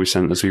at the language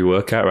centers we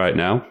work at right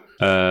now.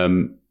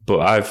 But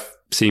I've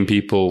seen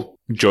people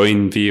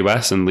join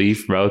VUS and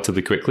leave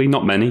relatively quickly.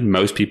 Not many.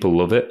 Most people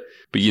love it.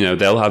 But,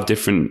 they'll have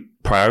different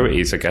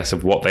priorities, I guess,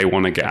 of what they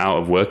want to get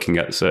out of working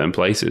at certain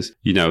places.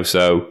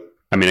 So,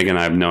 I mean, again,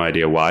 I have no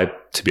idea why.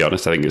 To be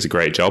honest, I think it's a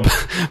great job.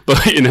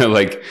 But,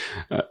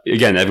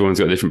 again, everyone's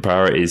got different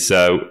priorities.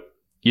 So,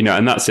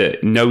 and that's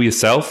it. Know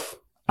yourself.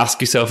 Ask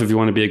yourself if you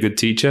want to be a good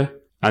teacher.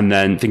 And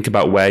then think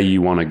about where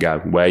you want to go,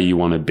 where you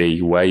want to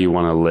be, where you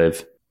want to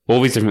live.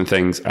 All these different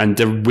things. And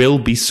there will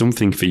be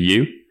something for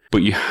you.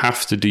 But you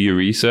have to do your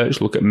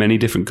research, look at many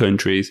different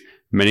countries,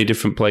 many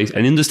different places,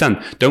 and understand.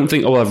 Don't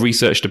think, I've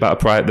researched about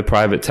the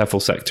private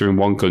TEFL sector in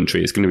one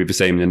country. It's going to be the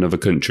same in another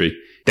country.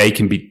 They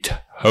can be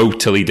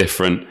totally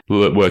different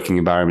working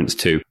environments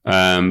too.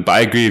 But I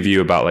agree with you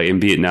about, like,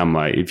 in Vietnam,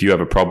 like, if you have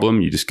a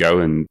problem, you just go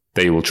and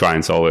they will try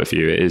and solve it for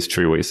you. It is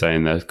true what you're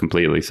saying there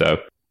completely. So,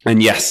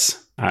 and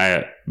yes,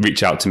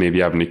 reach out to me if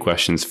you have any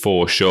questions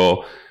for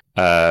sure.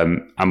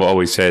 I'm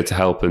always here to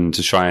help and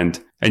to try and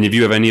if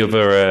you have any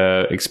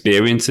other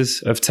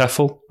experiences of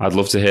TEFL, I'd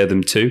love to hear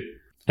them too.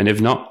 And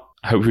if not,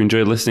 I hope you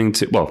enjoyed listening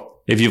to,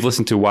 if you've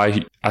listened to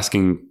why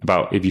asking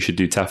about if you should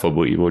do TEFL,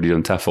 but you've already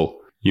done TEFL,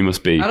 you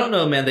must be. I don't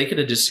know, man. They could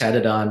have just had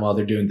it on while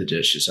they're doing the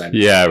dishes.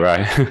 Yeah,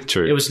 right.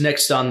 True. It was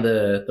next on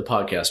the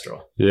podcast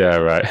roll. Yeah,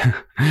 right.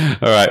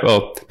 All right.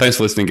 Well, thanks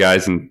for listening,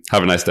 guys, and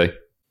have a nice day.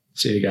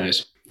 See you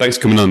guys. Thanks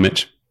for coming on,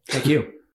 Mitch. Thank you.